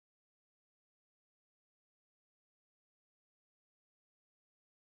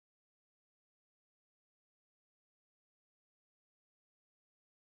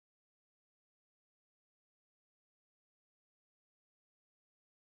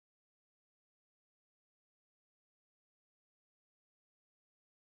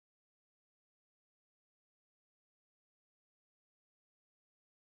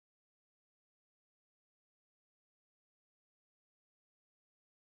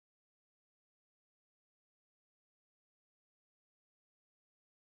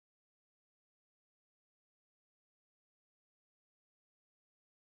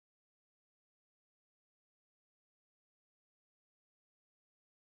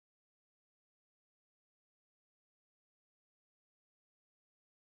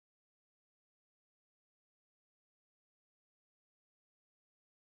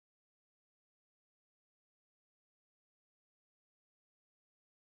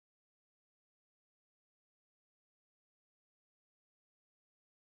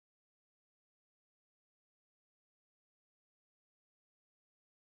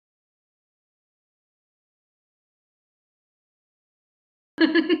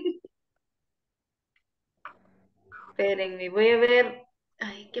 Espérenme, voy a ver.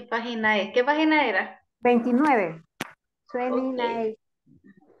 Ay, ¿qué página es? ¿Qué página era? 29. Ok. 29.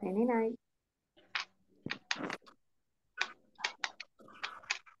 29.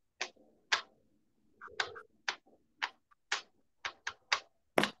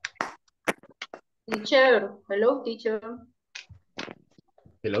 Teacher, hello, teacher.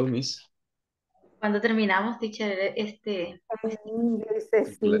 Hello, miss. Cuando terminamos, teacher, En inglés,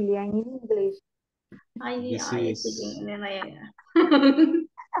 Cecilia, en inglés. Ay, This ay, is nena, ya.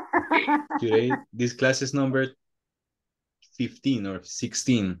 today. This class is number 15 or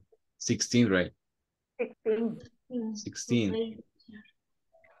 16. 16, right? 16. 16. Ok.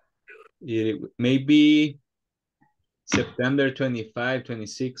 It may be September 25,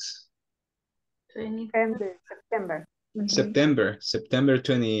 26. September. September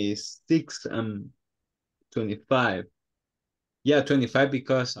 26 and 25. Yeah, 25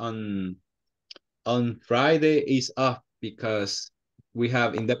 because on Friday is off because we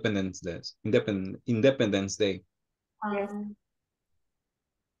have Independence Day. Independence Day. Yes.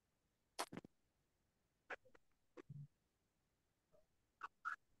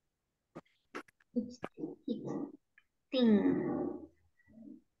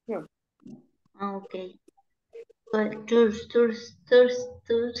 Yes. Ok.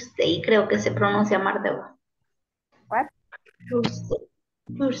 Thursday, creo que se pronuncia martes. What?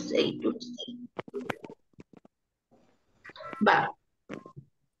 Thursday. Va,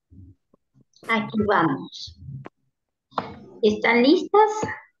 aquí vamos. ¿Están listas?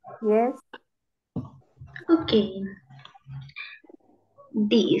 Yes. Ok.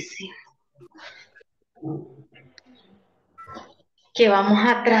 Dice que vamos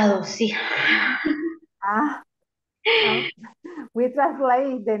a traducir. We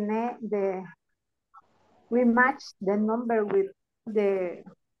translate we match the number with the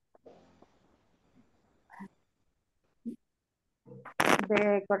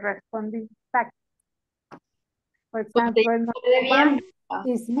corresponding fact. For example, number one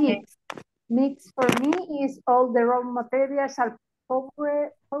is mix. Mix for me is all the raw materials are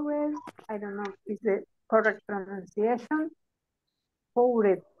poured. I don't know if the correct pronunciation.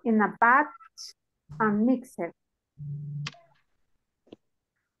 Poured in a pot and mixed.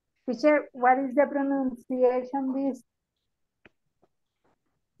 Teacher, what is the pronunciation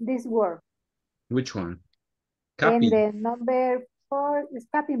this word? Which one? In Copy. the number 4 is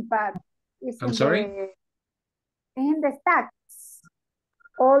cupping pad. I'm sorry? In the stacks.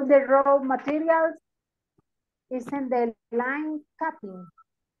 All the raw materials is in the line cupping.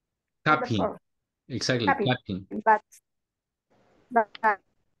 Copying. Exactly, copying. But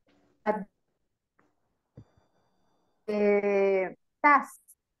tasks.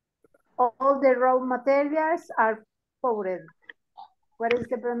 All the raw materials are poured. What is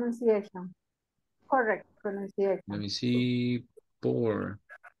the pronunciation? Correct pronunciation. Let me see. Pour,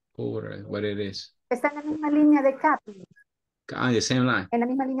 what it is. Está en la misma línea de cupping. The same line. En la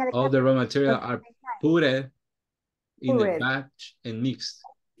misma línea de All the raw material are poured In a Poured. batch and mixed.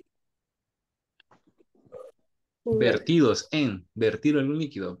 Poured. Vertidos en. Vertido en un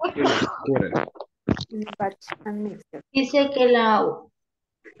líquido. Poured. In a batch and mixed. Dice que la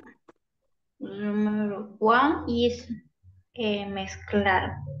número one is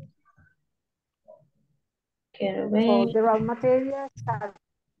mezclar. Quiero So ver. the raw materials are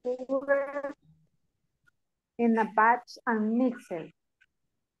poured in a batch and mixed.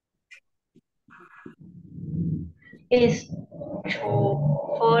 Es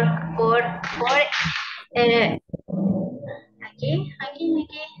por, aquí.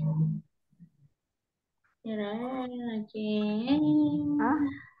 Mira,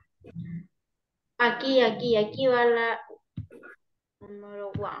 Ah, aquí va la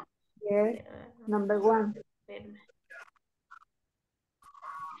número one. yes, number one. Espérame.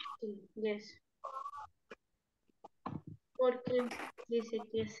 Sí, yes. Porque dice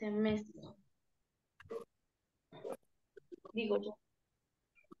que se mezcla. Digo yo.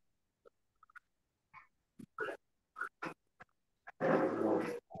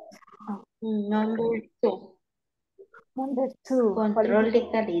 Number two. Number two. Control de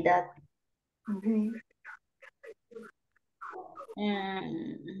calidad. Ujú.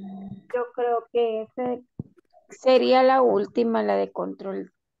 Yo creo que ese sería la última, la de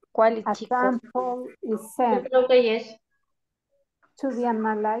control A quality. sample is Yo sent creo que yes. to be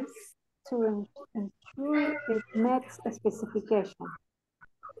analyzed to ensure it meets the specification.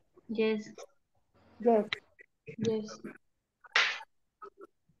 Yes. Yes. Yes.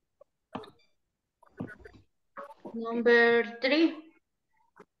 Number three.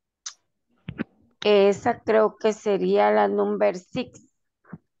 Esa creo que sería la number 6.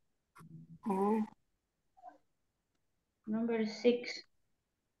 Number six.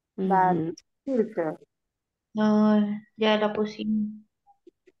 That filter. No, ya la pusimos.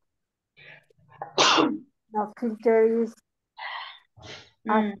 Now filter is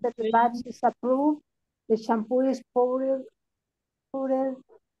after the batch is approved, the shampoo is poured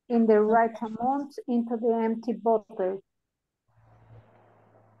in the right amount into the empty bottle.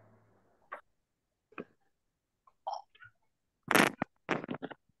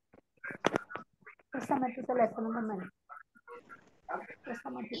 Préstame tu teléfono un momento.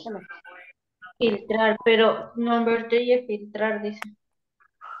 Préstame tu teléfono. Filtrar, pero number three es filtrar, dice.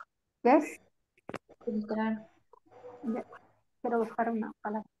 Yes. Filtrar. Quiero buscar una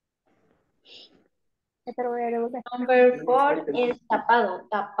palabra. Te lo voy a devolver. Number four es tapado.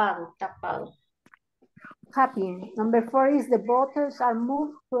 Happy. Number four is the bottles are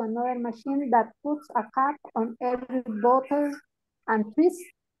moved to another machine that puts a cap on every bottle and twists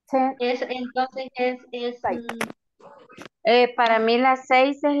 10. Entonces es Para mí la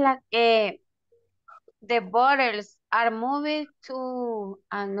 6 es la que the bottles are moved to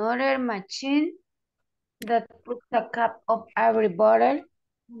another machine that puts a cap of every bottle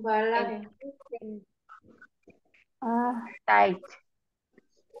embalaje. tight.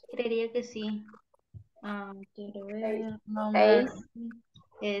 Creería que sí. Quiero ver. Number 6.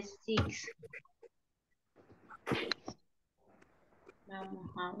 es six.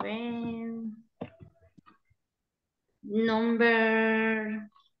 Vamos a ver. Number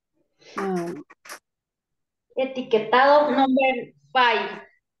etiquetado number five.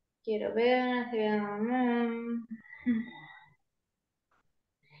 Quiero ver.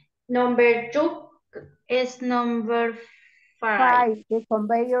 Number two es number five. The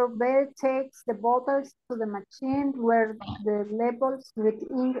conveyor belt takes the bottles to the machine where the labels with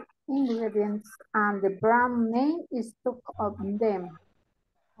ingredients and the brand name is stuck on them.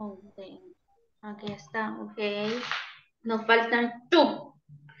 Aquí está, ok. Nos faltan two.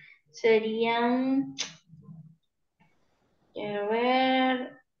 Serían, quiero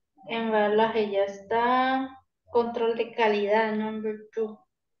ver, embalaje ya está. Control de calidad, number two.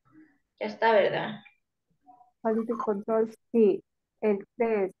 Ya está, ¿verdad? Quality control, sí. El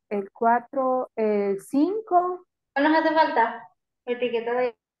 3, el 4, el 5. ¿Qué nos hace falta? Etiqueta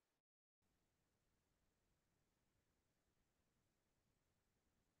de...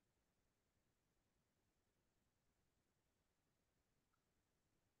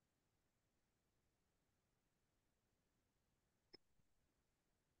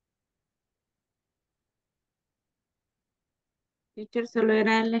 Teacher, solo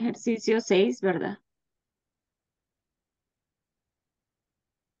era el ejercicio 6, ¿verdad?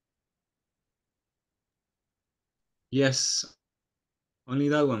 Yes. Only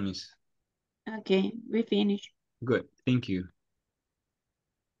that one, miss. Okay, we finished. Good. Thank you.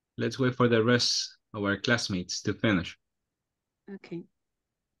 Let's wait for the rest of our classmates to finish. Okay.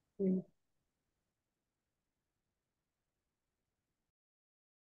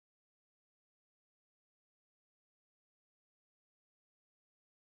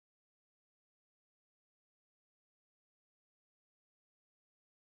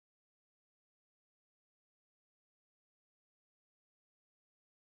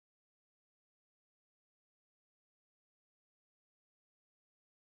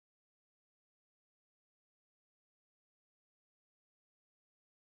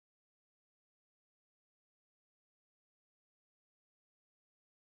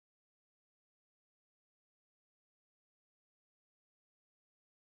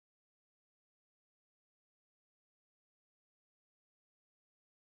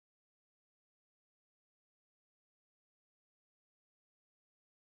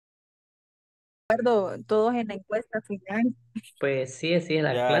 acuerdo todos en la encuesta final. Pues sí, sí, en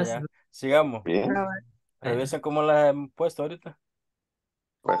la Ya, clase. ya. Sigamos. Bien, Revisen cómo las hemos puesto ahorita.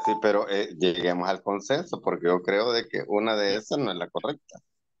 pues sí, pero lleguemos al consenso, porque yo creo de que una de esas no es la correcta.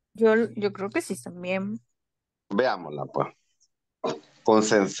 Yo creo que sí también. Veámosla, pues.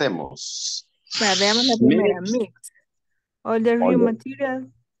 Consensemos. Vea, veamos la primera. Mix. Mix. All the raw Oye. materials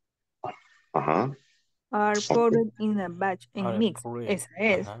Ajá. are poured in a batch. En Ahora, mix. Korean. Esa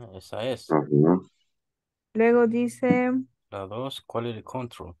es. Ajá, esa es. Ujú. Luego dice, La 2, quality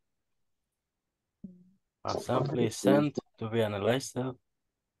control. A sample is sent to be analyzed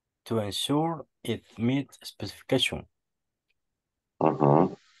to ensure it meets specification. Ajá.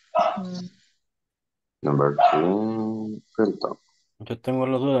 mm, Number 2. Filter. Yo tengo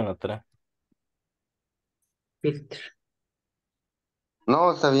la duda en la 3. Filtro.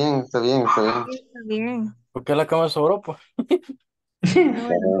 No, está bien, está bien, está bien. sí, está bien. ¿Por qué la cama sobró, pues?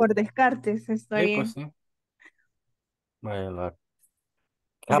 Bueno, por descartes, está Sí, bien. pues sí. Bueno, la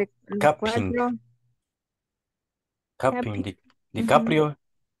La capping. 4, Capping. ujú. DiCaprio.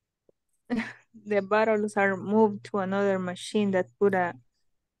 The bottles are moved to another machine that put a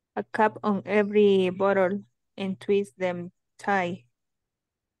cap on every bottle and twist them tie.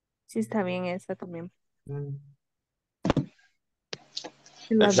 Sí, está bien esa también. Mm.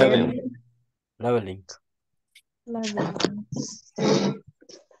 La Excelente. D, Leveling. la D.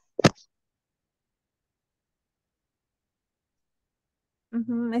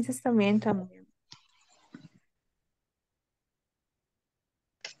 Ujú, esa está bien también.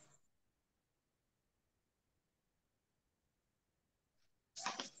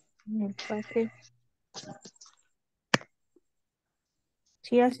 El paquete.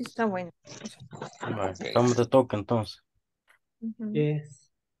 Sí, así está bueno. Vale, estamos de toque entonces. Ujú.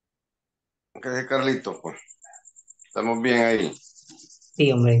 Yes. ¿Qué dice Carlitos? Pues estamos bien ahí.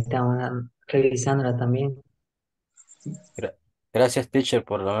 Sí, hombre, estamos revisándola también. Gra- Gracias, teacher,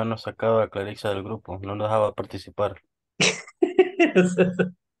 por habernos sacado a Clarissa del grupo. No nos dejaba participar.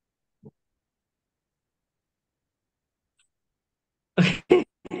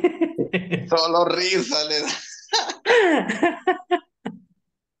 Solo risa le da.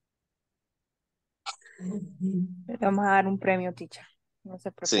 Le vamos a dar un premio, teacher. No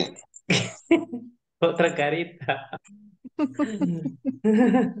se Sí, preocupe. Otra carita.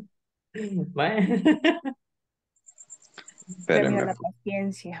 Bueno. Premio a espérenme. la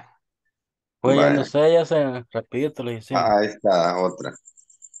paciencia. Pues ya no Vaya. sé, ya se rapidito lo hicimos. Ahí está, otra.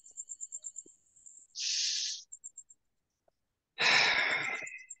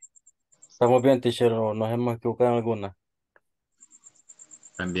 Estamos bien, teacher, o nos hemos equivocado en alguna.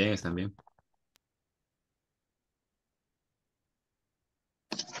 También, están bien.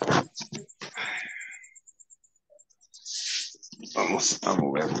 Vamos a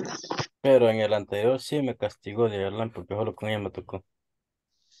mover. Pero en el anterior sí me castigó de Erlan porque solo con ella me tocó.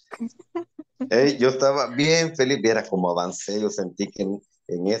 Ey, yo estaba bien feliz, viera cómo avancé, yo sentí que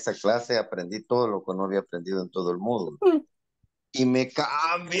en esa clase aprendí todo lo que no había aprendido en todo el módulo. Y me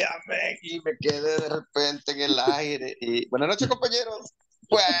cambia, men, y me quedé de repente en el aire. Y buenas noches, compañeros.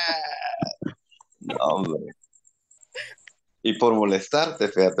 Pues, no, hombre. Y por molestarte,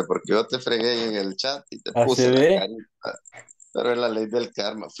 fíjate, porque yo te fregué en el chat y te Así puse la ve. carita. Pero es la ley del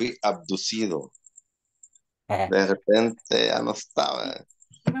karma, fui abducido. Ajá. De repente ya no estaba.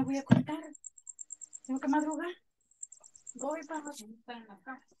 Yo me voy a contar. Tengo que madrugar. Voy para la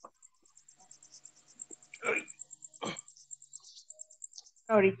casa.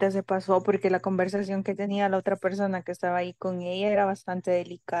 Ahorita se pasó porque la conversación que tenía la otra persona que estaba ahí con ella era bastante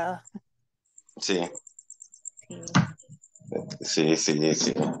delicada. Sí, Sí. sí, sí,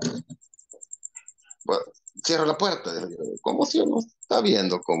 sí. Bueno, cierro la puerta. ¿Cómo si uno está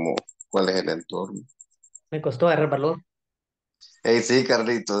viendo cuál es el entorno? Me costó agarrar valor. Hey, sí,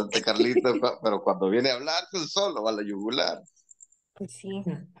 Carlito, Carlito, pero cuando viene a hablar, pues solo va a la yugular. Pues sí,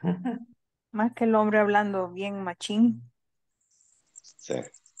 más que el hombre hablando bien machín. Sí,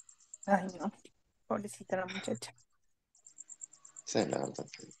 Ay, no, pobrecita la muchacha. sí, la verdad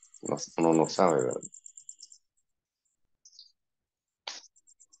que uno no sabe, ¿verdad?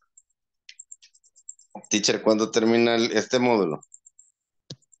 Teacher, ¿cuándo termina este módulo?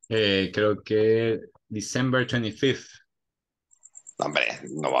 Creo que December 25th. No, hombre,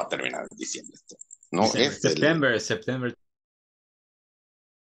 no va a terminar en diciembre esto. No, es el... September.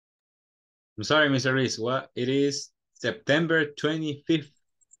 I'm sorry, Mr. Reese. What? It is September 25th.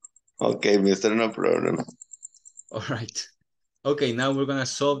 Ok, Mr. No Problem. All right. Okay, now we're gonna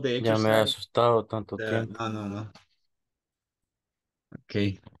solve the Ya me ha exercise. asustado tanto tiempo. No.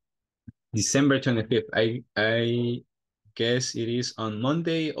 Okay. December 25th. I guess it is on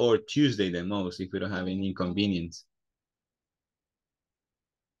Monday or Tuesday the most, if we don't have any inconvenience.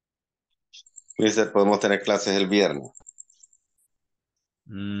 Mister, podemos tener clases el viernes.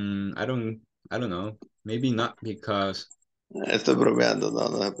 I don't know. Maybe not because. Estoy bromeando,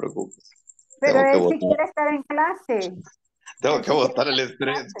 no se preocupe. Pero Tengo que él sí votar. quiere estar en clase. Tengo Él que sí quiere botar el estar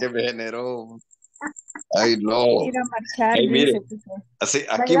en estrés que clase. me generó. Ay, no. Ir a marchar, Ay, mire, dice. así,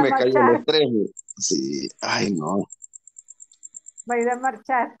 Va a aquí ir a me cayó el marchar. estrés. Sí, ay, no. Va a ir a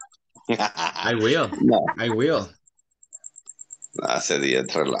marchar. I will. No, I will. hace día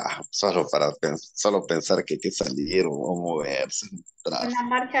de relajo. Solo pensar que hay que salir o moverse. Una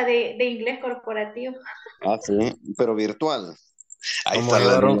marcha de inglés corporativo. Ah, sí, pero virtual. Ahí Vamos está a la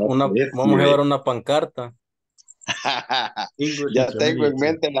llevar niña. vamos a llevar una pancarta. English Ya tengo en intermediate.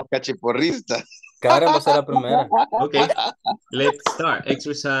 mente la cachiporrista. Karen va a ser la primera. Okay, let's start.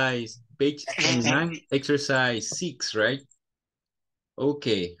 Exercise, page 29, exercise 6, right?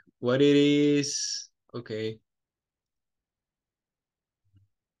 Okay, what it is, okay.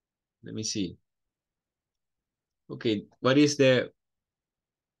 Let me see. Okay, what is the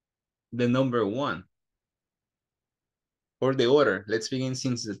number 1? Or the order? Let's begin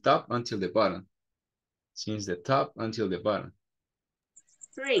since the top until the bottom. Since the top until the bottom.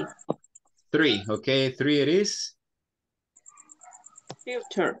 3. 3, okay, 3 it is.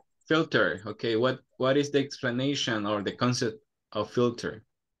 Filter. Filter, okay, what is the explanation or the concept of filter?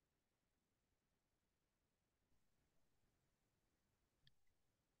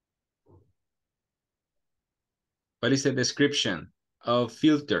 What is the description of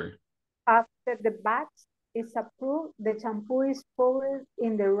filter? After the batch is approved, the shampoo is poured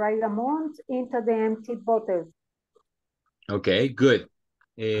in the right amount into the empty bottle. Okay, good.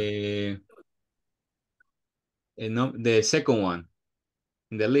 No, the second one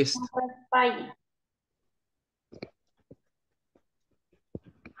in the list. Vaya.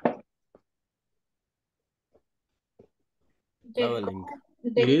 Leveling.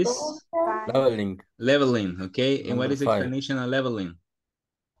 It is Leveling. leveling, okay? And what Number is the 5. explanation of leveling?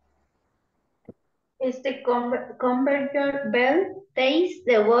 Is the conveyor belt takes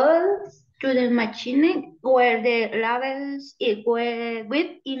the balls to the machine where the labels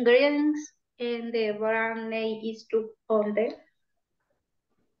with ingredients and the brand name is to on there.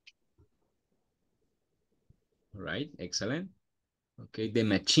 All right, excellent. Okay, the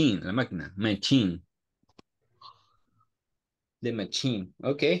machine, la máquina, machine. The machine,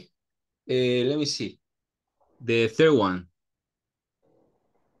 okay. Let me see. The third one.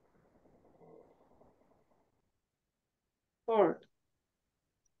 Four.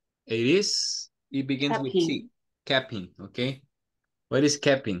 It begins with C. Capping, okay. What is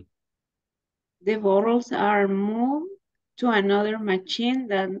capping? The bottles are moved to another machine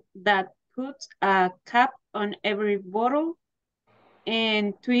that puts a cap on every bottle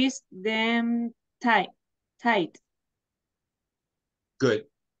and twists them tight. Good,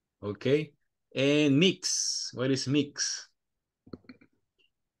 okay. And mix, what is mix?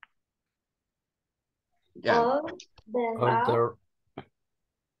 Yeah. All the lab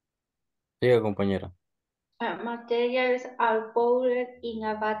Siga, compañera. materials are poured in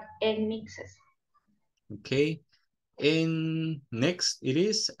a vat and mixes. Okay. And next it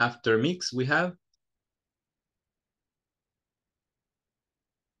is, after mix, we have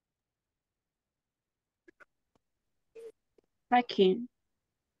Packing.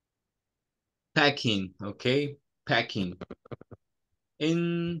 packing, okay, packing.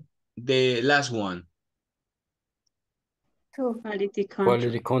 And the last one, Quality control.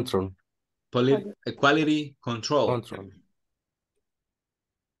 Quality control. quality control. Control.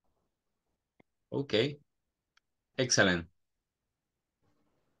 Okay, excellent.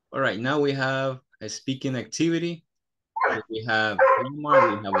 All right, now we have a speaking activity. We have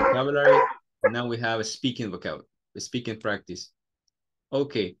grammar, we have vocabulary, and now we have a speaking vocabulary, a speaking practice.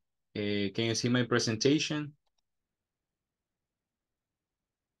 Okay, can you see my presentation?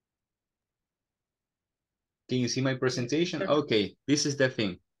 Can you see my presentation? Okay, this is the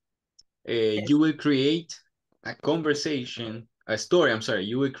thing. You will create a conversation, a story, I'm sorry,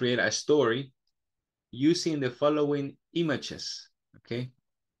 you will create a story using the following images, okay?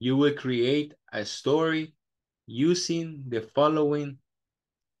 You will create a story using the following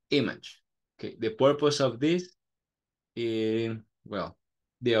image, okay? The purpose of this is, well,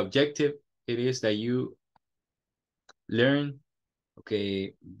 the objective, it is that you learn,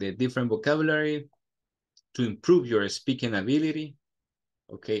 okay, the different vocabulary to improve your speaking ability,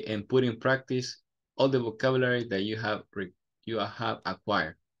 okay, and put in practice all the vocabulary that you have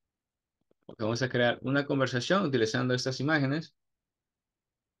acquired. Okay, vamos a crear una conversación utilizando estas imágenes.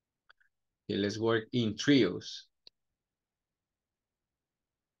 Okay, let's work in trios.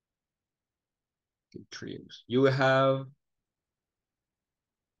 Okay, trios. You will have,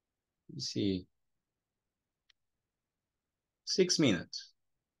 let's see, 6 minutes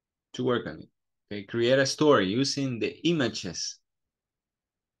to work on it. Okay, create a story using the images.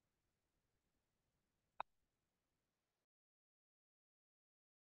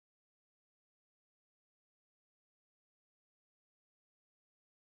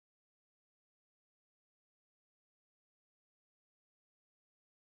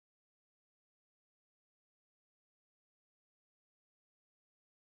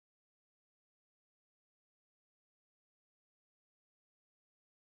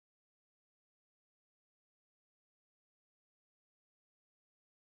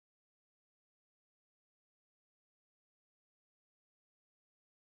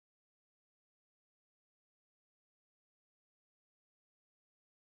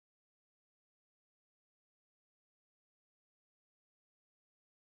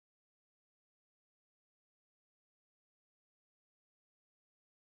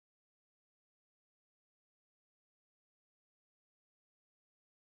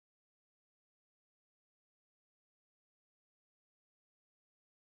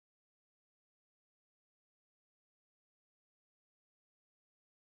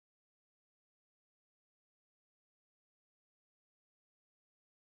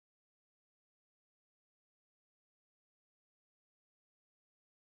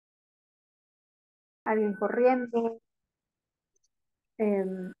 Alguien corriendo.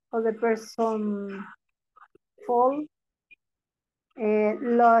 Other person fall.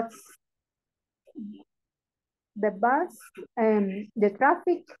 Lost the bus and the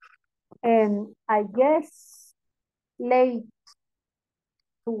traffic. And I guess late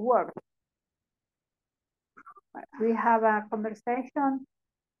to work. We have a conversation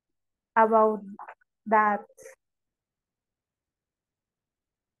about that.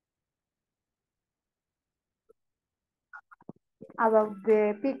 About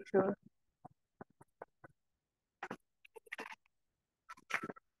the picture.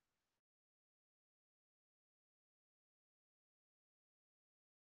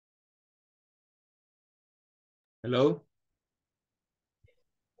 Hello?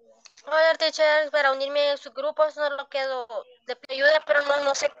 Hola, teacher, para unirme a sus grupos no lo quedo de ayuda, pero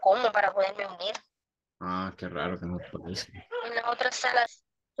no sé cómo para poderme unir. Ah, qué raro que no puedes. En las otras salas,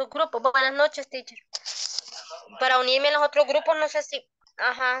 sus grupos. Buenas noches, teacher. Para unirme a los otros grupos no sé si,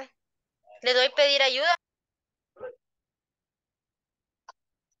 ajá, le doy pedir ayuda.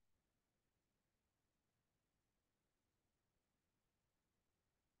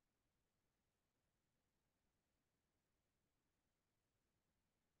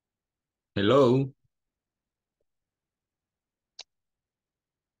 Hello?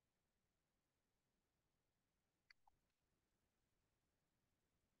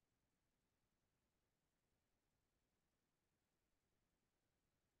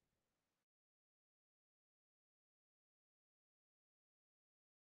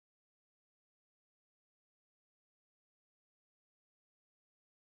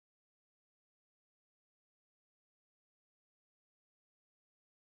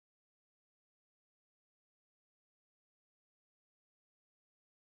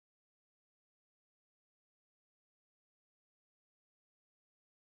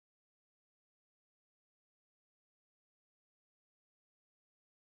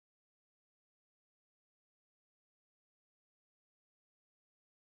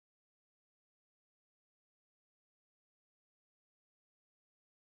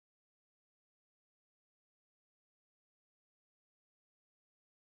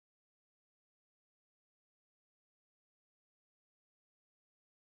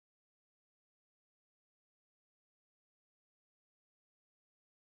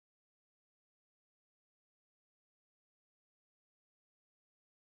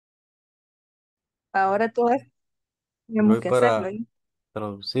 Ahora todas tenemos Voy que hacerlo. para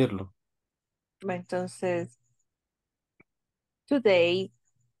traducirlo. Bueno, entonces, today,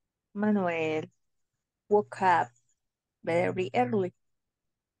 Manuel woke up very early.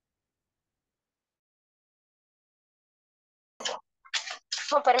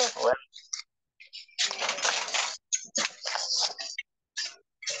 No, permiso.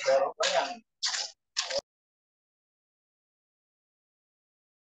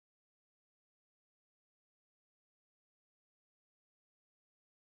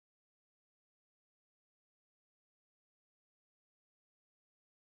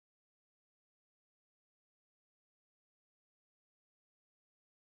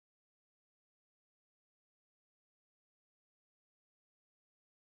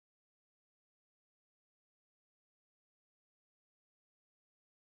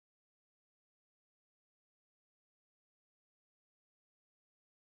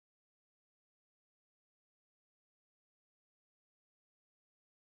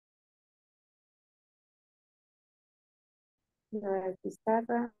 La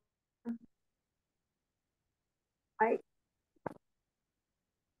pizarra. Ay.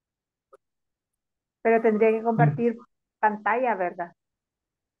 Pero tendría que compartir pantalla, ¿verdad?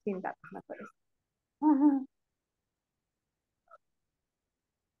 Sin datos, me parece. Ajá.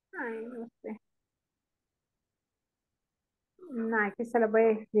 Ay, no sé. No, aquí se lo voy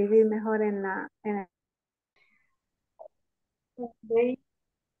a escribir mejor en la. Monday.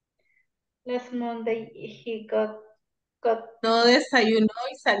 Last Monday he got No desayunó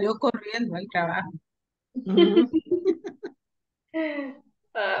y salió corriendo al trabajo.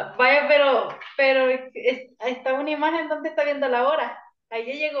 vaya, pero está una imagen donde está viendo la hora. Ahí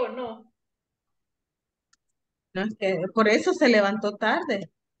ya llegó, ¿no? No, es que por eso se levantó tarde.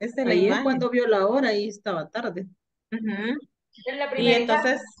 Esa es la Ahí es imagen. cuando vio la hora y estaba tarde. Ujú. Es la Y primera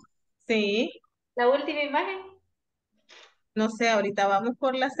entonces, imagen. sí, La última imagen. no sé, ahorita vamos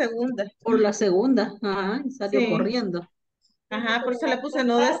por la segunda. Por la segunda, ajá, y salió Sí, corriendo. ajá, Se por eso le puse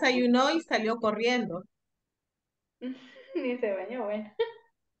levantó no tarde. desayunó y salió corriendo. Ni se bañó, bueno.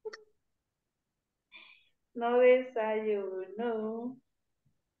 No desayunó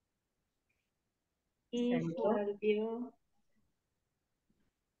y Salió salió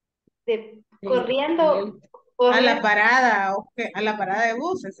En corriendo, el- a la corriendo, parada, a la parada de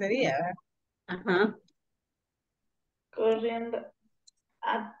buses sería, ¿verdad? ajá, corriendo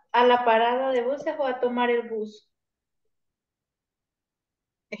a la parada de buses o a tomar el bus.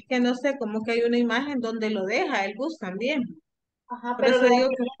 Es que no sé, como que hay una imagen donde lo deja el bus también. Ajá, Por pero eso la digo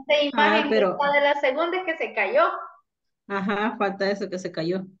que, siguiente ah, imagen que pero, está de la segunda es que se cayó. ajá, falta eso que se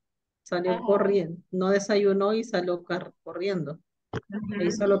cayó. Salió Ajá. corriendo, no desayunó y salió corriendo.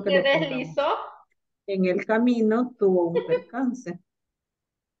 Hizo ujú, lo que Se le pongamos. deslizó En el camino tuvo un percance.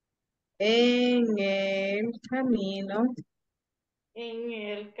 en el camino en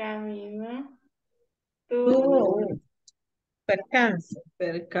el camino. tuvo Tuvo un percance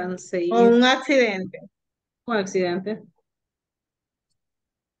Percance o y un accidente. un accidente.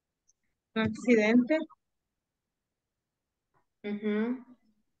 Un accidente. ujú,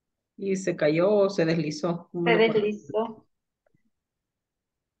 Y se cayó o se deslizó. ¿Cómo se lo ponemos? deslizó.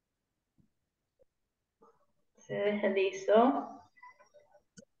 Se deslizó.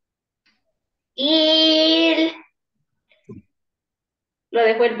 Y lo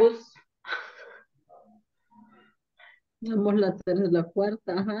dejó el bus. Damos la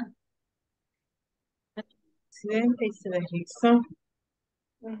cuarta, ajá. Accidente y se deslizó.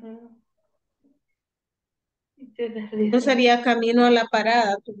 Ujú, y se No deslizó. sería camino a la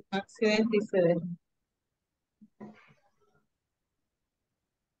parada, tuvo un accidente y se deslizó.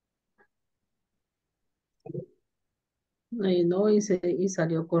 Ahí no, y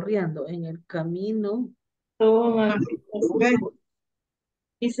salió corriendo. En el camino Tuvo un Un accidente accidente.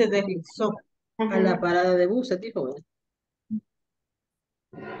 y se deslizó. a la Ujú. parada de buses, dijo, ¿verdad?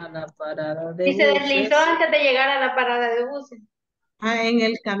 A la parada de Y se deslizó buses antes de llegar a la parada de buses. Ah, en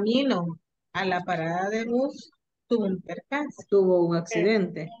el camino a la parada de bus tuvo un percance. tuvo un El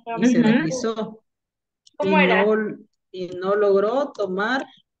accidente y se camino. deslizó y ¿Cómo era? no logró tomar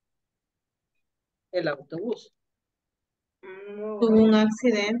el autobús. Tuvo un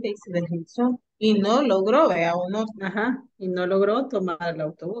accidente y se deslizó. Y no logró, vea, o no. Ajá, y no logró tomar el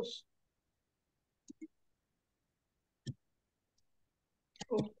autobús.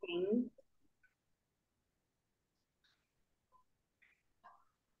 Ok.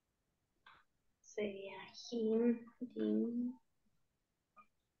 Sería him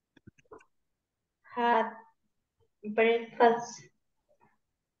had breakfast.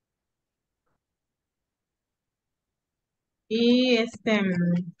 Y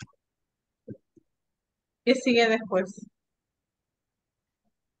 ¿qué sigue después?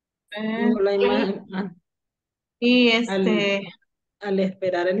 Eh, No la Y imagen, y al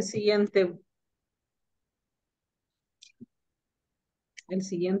esperar el siguiente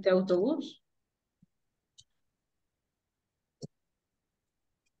autobús,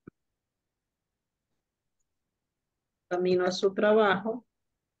 camino a su trabajo,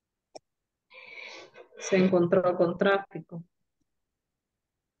 se encontró con tráfico.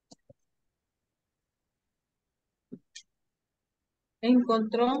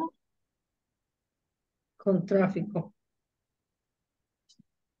 encontró Con tráfico.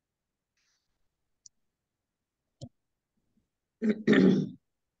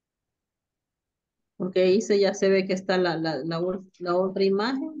 Porque ahí ya se ve que está la otra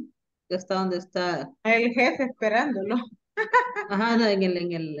imagen, que está donde está, el jefe esperándolo. ajá, no,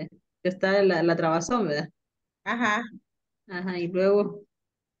 que está la trabazón, ¿verdad? Ajá. Ajá, y luego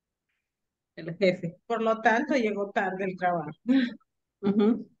el jefe. Por lo tanto, llegó tarde el trabajo.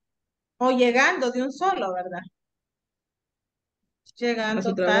 Ujú. O llegando de un solo, ¿verdad? A su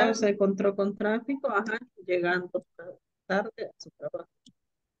Llegando trabajo tarde. se encontró con tráfico, ajá, llegando tarde a su trabajo.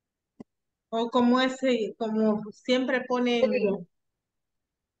 O como ese, como siempre ponen,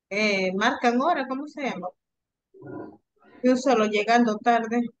 marcan hora, ¿cómo se llama? Yo solo llegando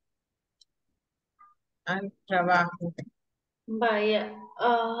tarde al trabajo. Vaya,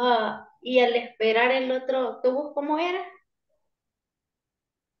 ajá. Y al esperar el otro autobús, ¿cómo era?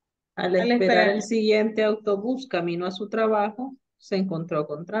 Al Al esperar esperar, el siguiente autobús camino a su trabajo, se encontró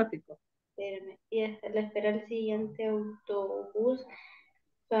con tráfico. Espérame. Y al esperar el siguiente autobús,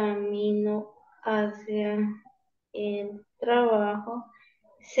 camino hacia el trabajo,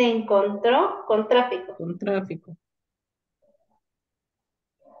 se encontró con tráfico. Con tráfico.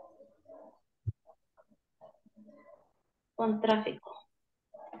 Con tráfico.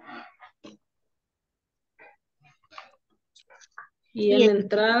 Y en la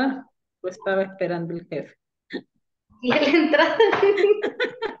entrada lo estaba esperando el jefe. Y al entrar,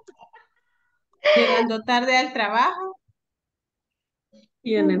 llegando tarde al trabajo.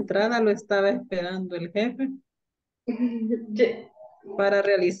 Y en la entrada lo estaba esperando el jefe para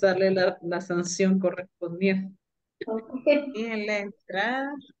realizarle la sanción correspondiente. Y en la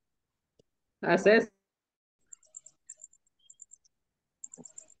entrada, Haces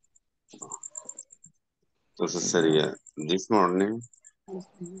Entonces sería, this morning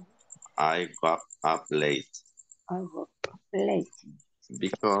I got up late Late.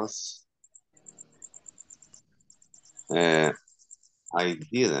 because I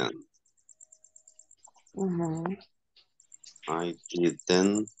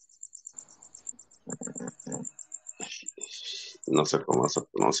didn't no sé cómo se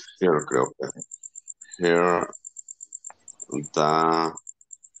pronuncia, here creo que, here the,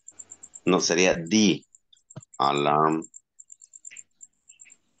 no sería the alarm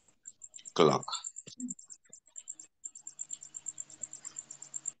clock.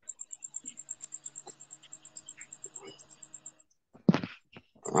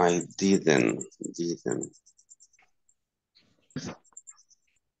 I didn't.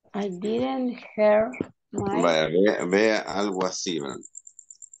 I didn't hear my... Vaya, ve algo así, ¿verdad?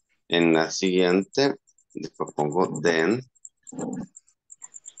 En la siguiente, después pongo then,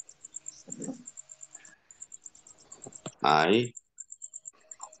 I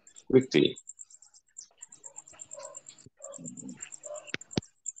quickly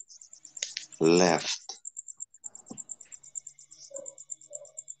left.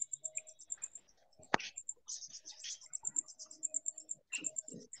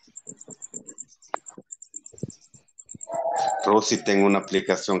 Rosy, tengo una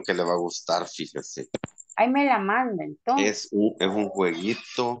aplicación que le va a gustar, fíjese. Ahí me la manda, entonces. Es un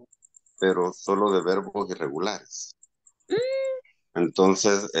jueguito, pero solo de verbos irregulares.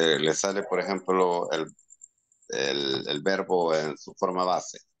 Entonces, le sale, por ejemplo, el verbo en su forma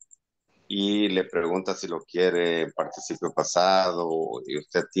base. Y le pregunta si lo quiere en participio pasado, y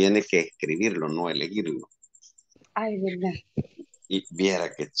usted tiene que escribirlo, no elegirlo. Ay, verdad. Y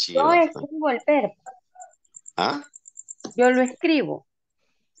viera qué chido. Yo escribo el verbo. ¿Ah? Yo lo escribo.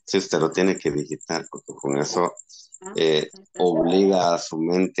 Sí, usted lo tiene que digitar, porque con eso obliga a su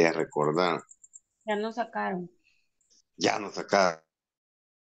mente a recordar. Ya no sacaron. Ya no saca.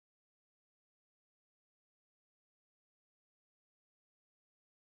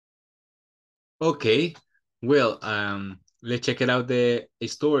 Okay, well, let's check it out, the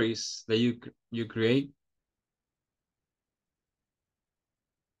stories that you create.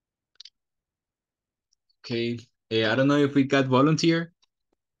 Okay, I don't know if we got volunteer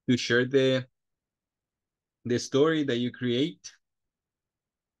to share the story that you create.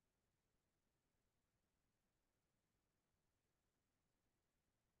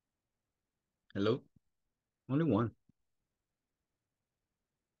 Hello? Only one.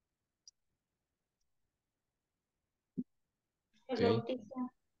 hello, Okay. teacher.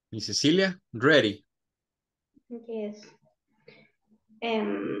 Miss Cecilia, ready? Yes.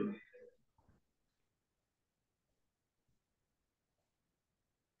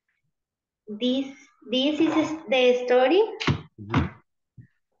 This is the story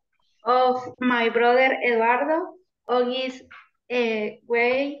of my brother Eduardo on his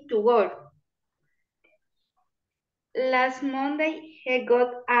way to work. Last Monday, he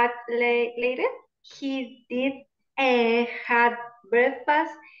got up later. He did had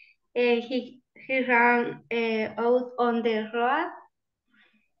breakfast. He ran out on the road.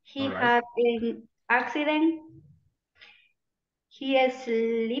 He All right. had an accident. He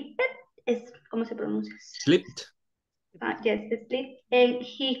slipped. ¿Cómo se pronuncia? Slipped. Yes, slipped, and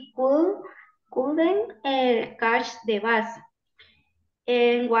he couldn't catch the bus.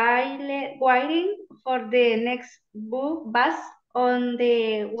 And while waiting for the next bus, on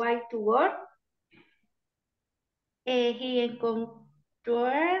the way to work. He encontró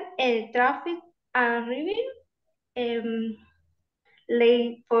el traffic arriving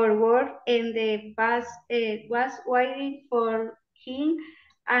late for work, and the bus was waiting for him,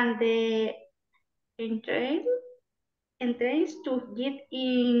 and the entrance to get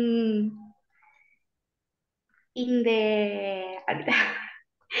in the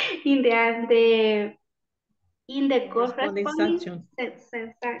in the Corresponding corresponding section.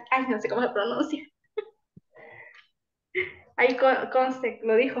 ay, no sé cómo se pronuncia. Ahí conste,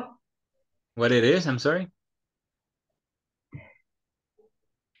 lo dijo. What it is, I'm sorry.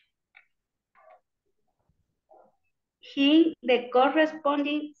 In the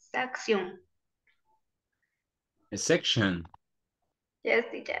corresponding section. A section. Yes,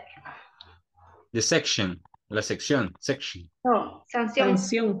 teacher. The section. La sección. Section. No, sanción.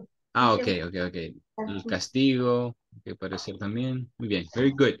 Sanción. Ah, ok. El castigo. Que puede ser también. Muy bien.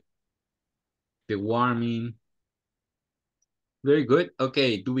 Very good. The warming. Very good.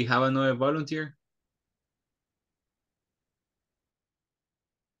 Okay. Do we have another volunteer?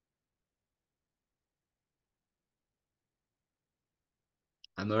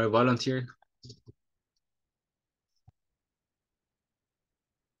 Another volunteer?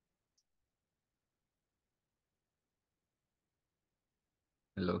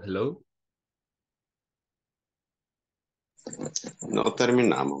 Hello, hello. No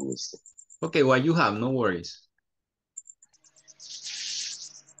terminamos, mister. Okay, what you have, no worries.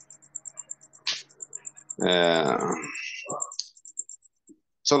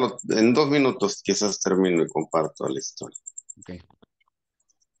 Solo en 2 minutos quizás termino y comparto la historia. Okay.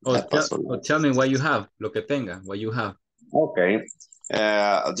 Ya pasó Tell me what you have, lo que tenga, what you have. Okay.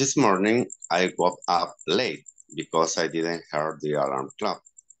 This morning I woke up late because I didn't hear the alarm clock.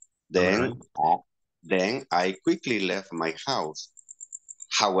 Then I quickly left my house.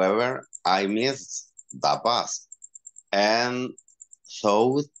 However, I missed the bus and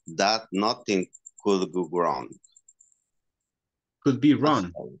thought that nothing could go wrong. Could be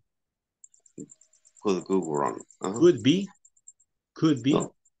wrong. Could go wrong. Could be.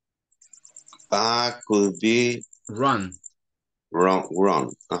 No. Could be wrong.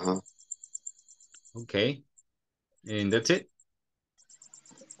 Wrong. Okay. And that's it?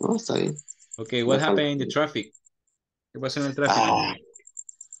 No, está bien. Okay, what happened in the traffic? ¿Qué pasó en el tráfico?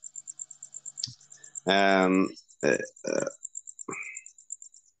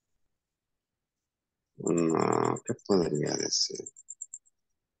 No, ¿qué podría decir?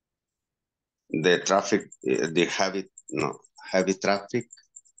 The traffic, the heavy traffic.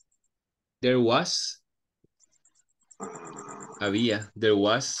 There was. There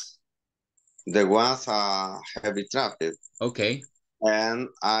was. There was a heavy traffic. Okay. And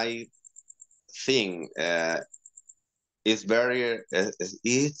I think it's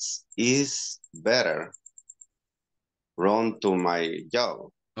better run to my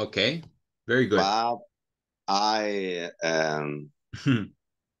job. Okay, very good. But I,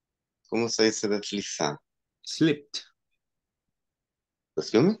 ¿cómo se dice desliza? Slipped.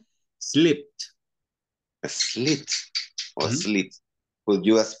 Excuse me? Slipped. Slipped or slipped. Could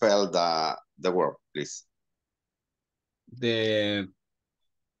you spell the word, please?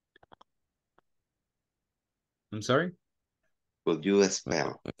 I'm sorry? Could you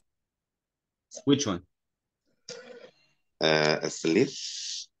spell? Which one? Slip.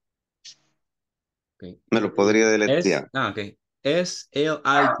 Okay. Me lo podría deletrear. Okay.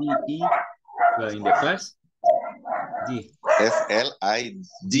 S-L-I-D-E. Well, in the past. D.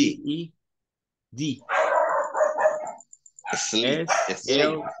 S-L-I-D. D. Slip.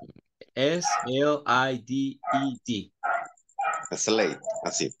 S-L-I-D-E-D. Slate,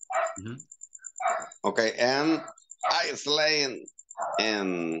 así. Okay, and I slay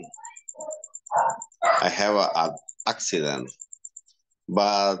and I have an accident,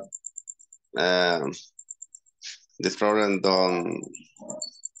 but this problem don't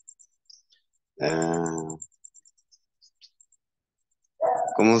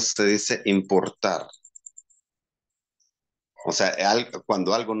 ¿cómo se dice? Importar. O sea,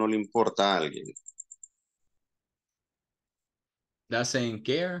 cuando algo no le importa a alguien. Doesn't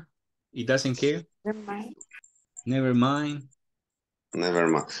care. It doesn't care. Never mind. Never mind. Never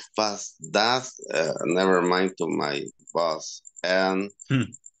mind. But that's never mind to my boss. And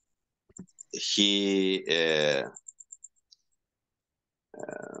he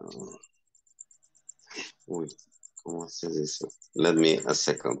uy, ¿cómo se dice? Let me a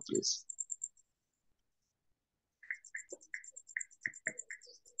second, please.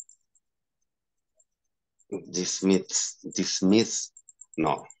 Dismiss.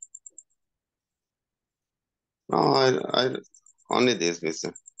 No. No, Only this,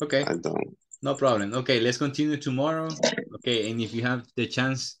 mister. Okay. I don't. No problem. Okay, let's continue tomorrow. Okay, and if you have the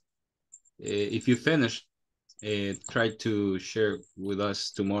chance, if you finish, try to share with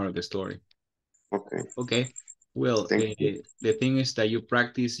us tomorrow the story. Okay. Okay. Well, the thing is that you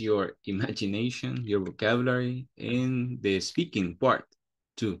practice your imagination, your vocabulary, and the speaking part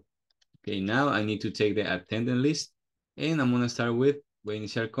too. Okay, now I need to take the attendance list, and I'm going to start with, voy a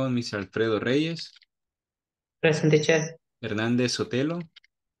iniciar con Mr. Alfredo Reyes. Present, teacher. Hernández Sotelo.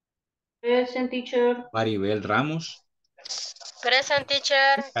 Present, teacher. Maribel Ramos. Present,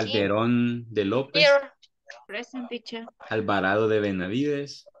 teacher. Calderón de López. Here. Present, teacher. Alvarado de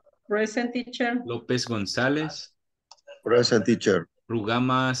Benavides. Present, teacher. López González. Present, teacher.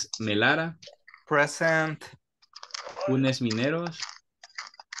 Rugamas Melara. Present. Funes Mineros.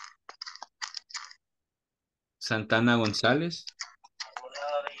 Santana González.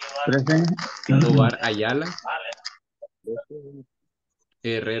 Present. Tobar Ayala.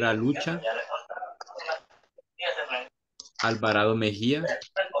 Herrera Lucha. Alvarado Mejía.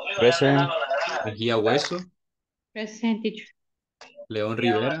 Present. Mejía Hueso. Present, teacher. León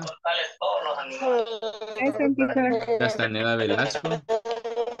Rivera. Present, teacher. Castaneda Velasco.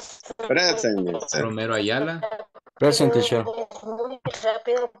 Present, mister. Romero Ayala. Present, teacher. Muy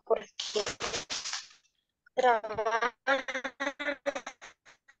rápido porque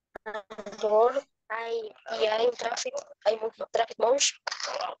hay un tráfico, hay mucho tráfico.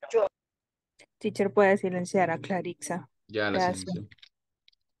 Teacher puede silenciar a Clarixa. Ya la Gracias.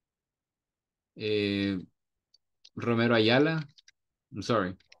 silencio. Romero Ayala. I'm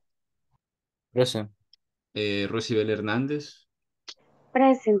sorry. Present. Rosibel Hernández.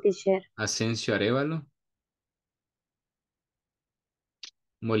 Present, teacher. Asensio Arévalo.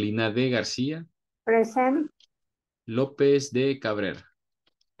 Molina de García. Present. López de Cabrera.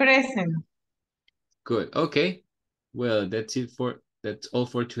 Present. Good. Okay. Well, that's all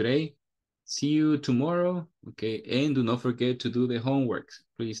for today. See you tomorrow. Okay. And do not forget to do the homework.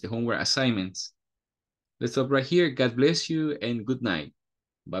 Please, the homework assignments. Let's stop right here. God bless you and good night.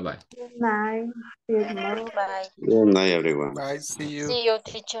 Bye-bye. Good night. See you tomorrow. Bye. Good night, everyone. Bye. See you. See you,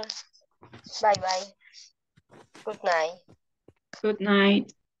 teacher. Bye. Good night. Good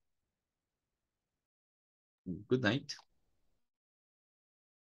night. Good night.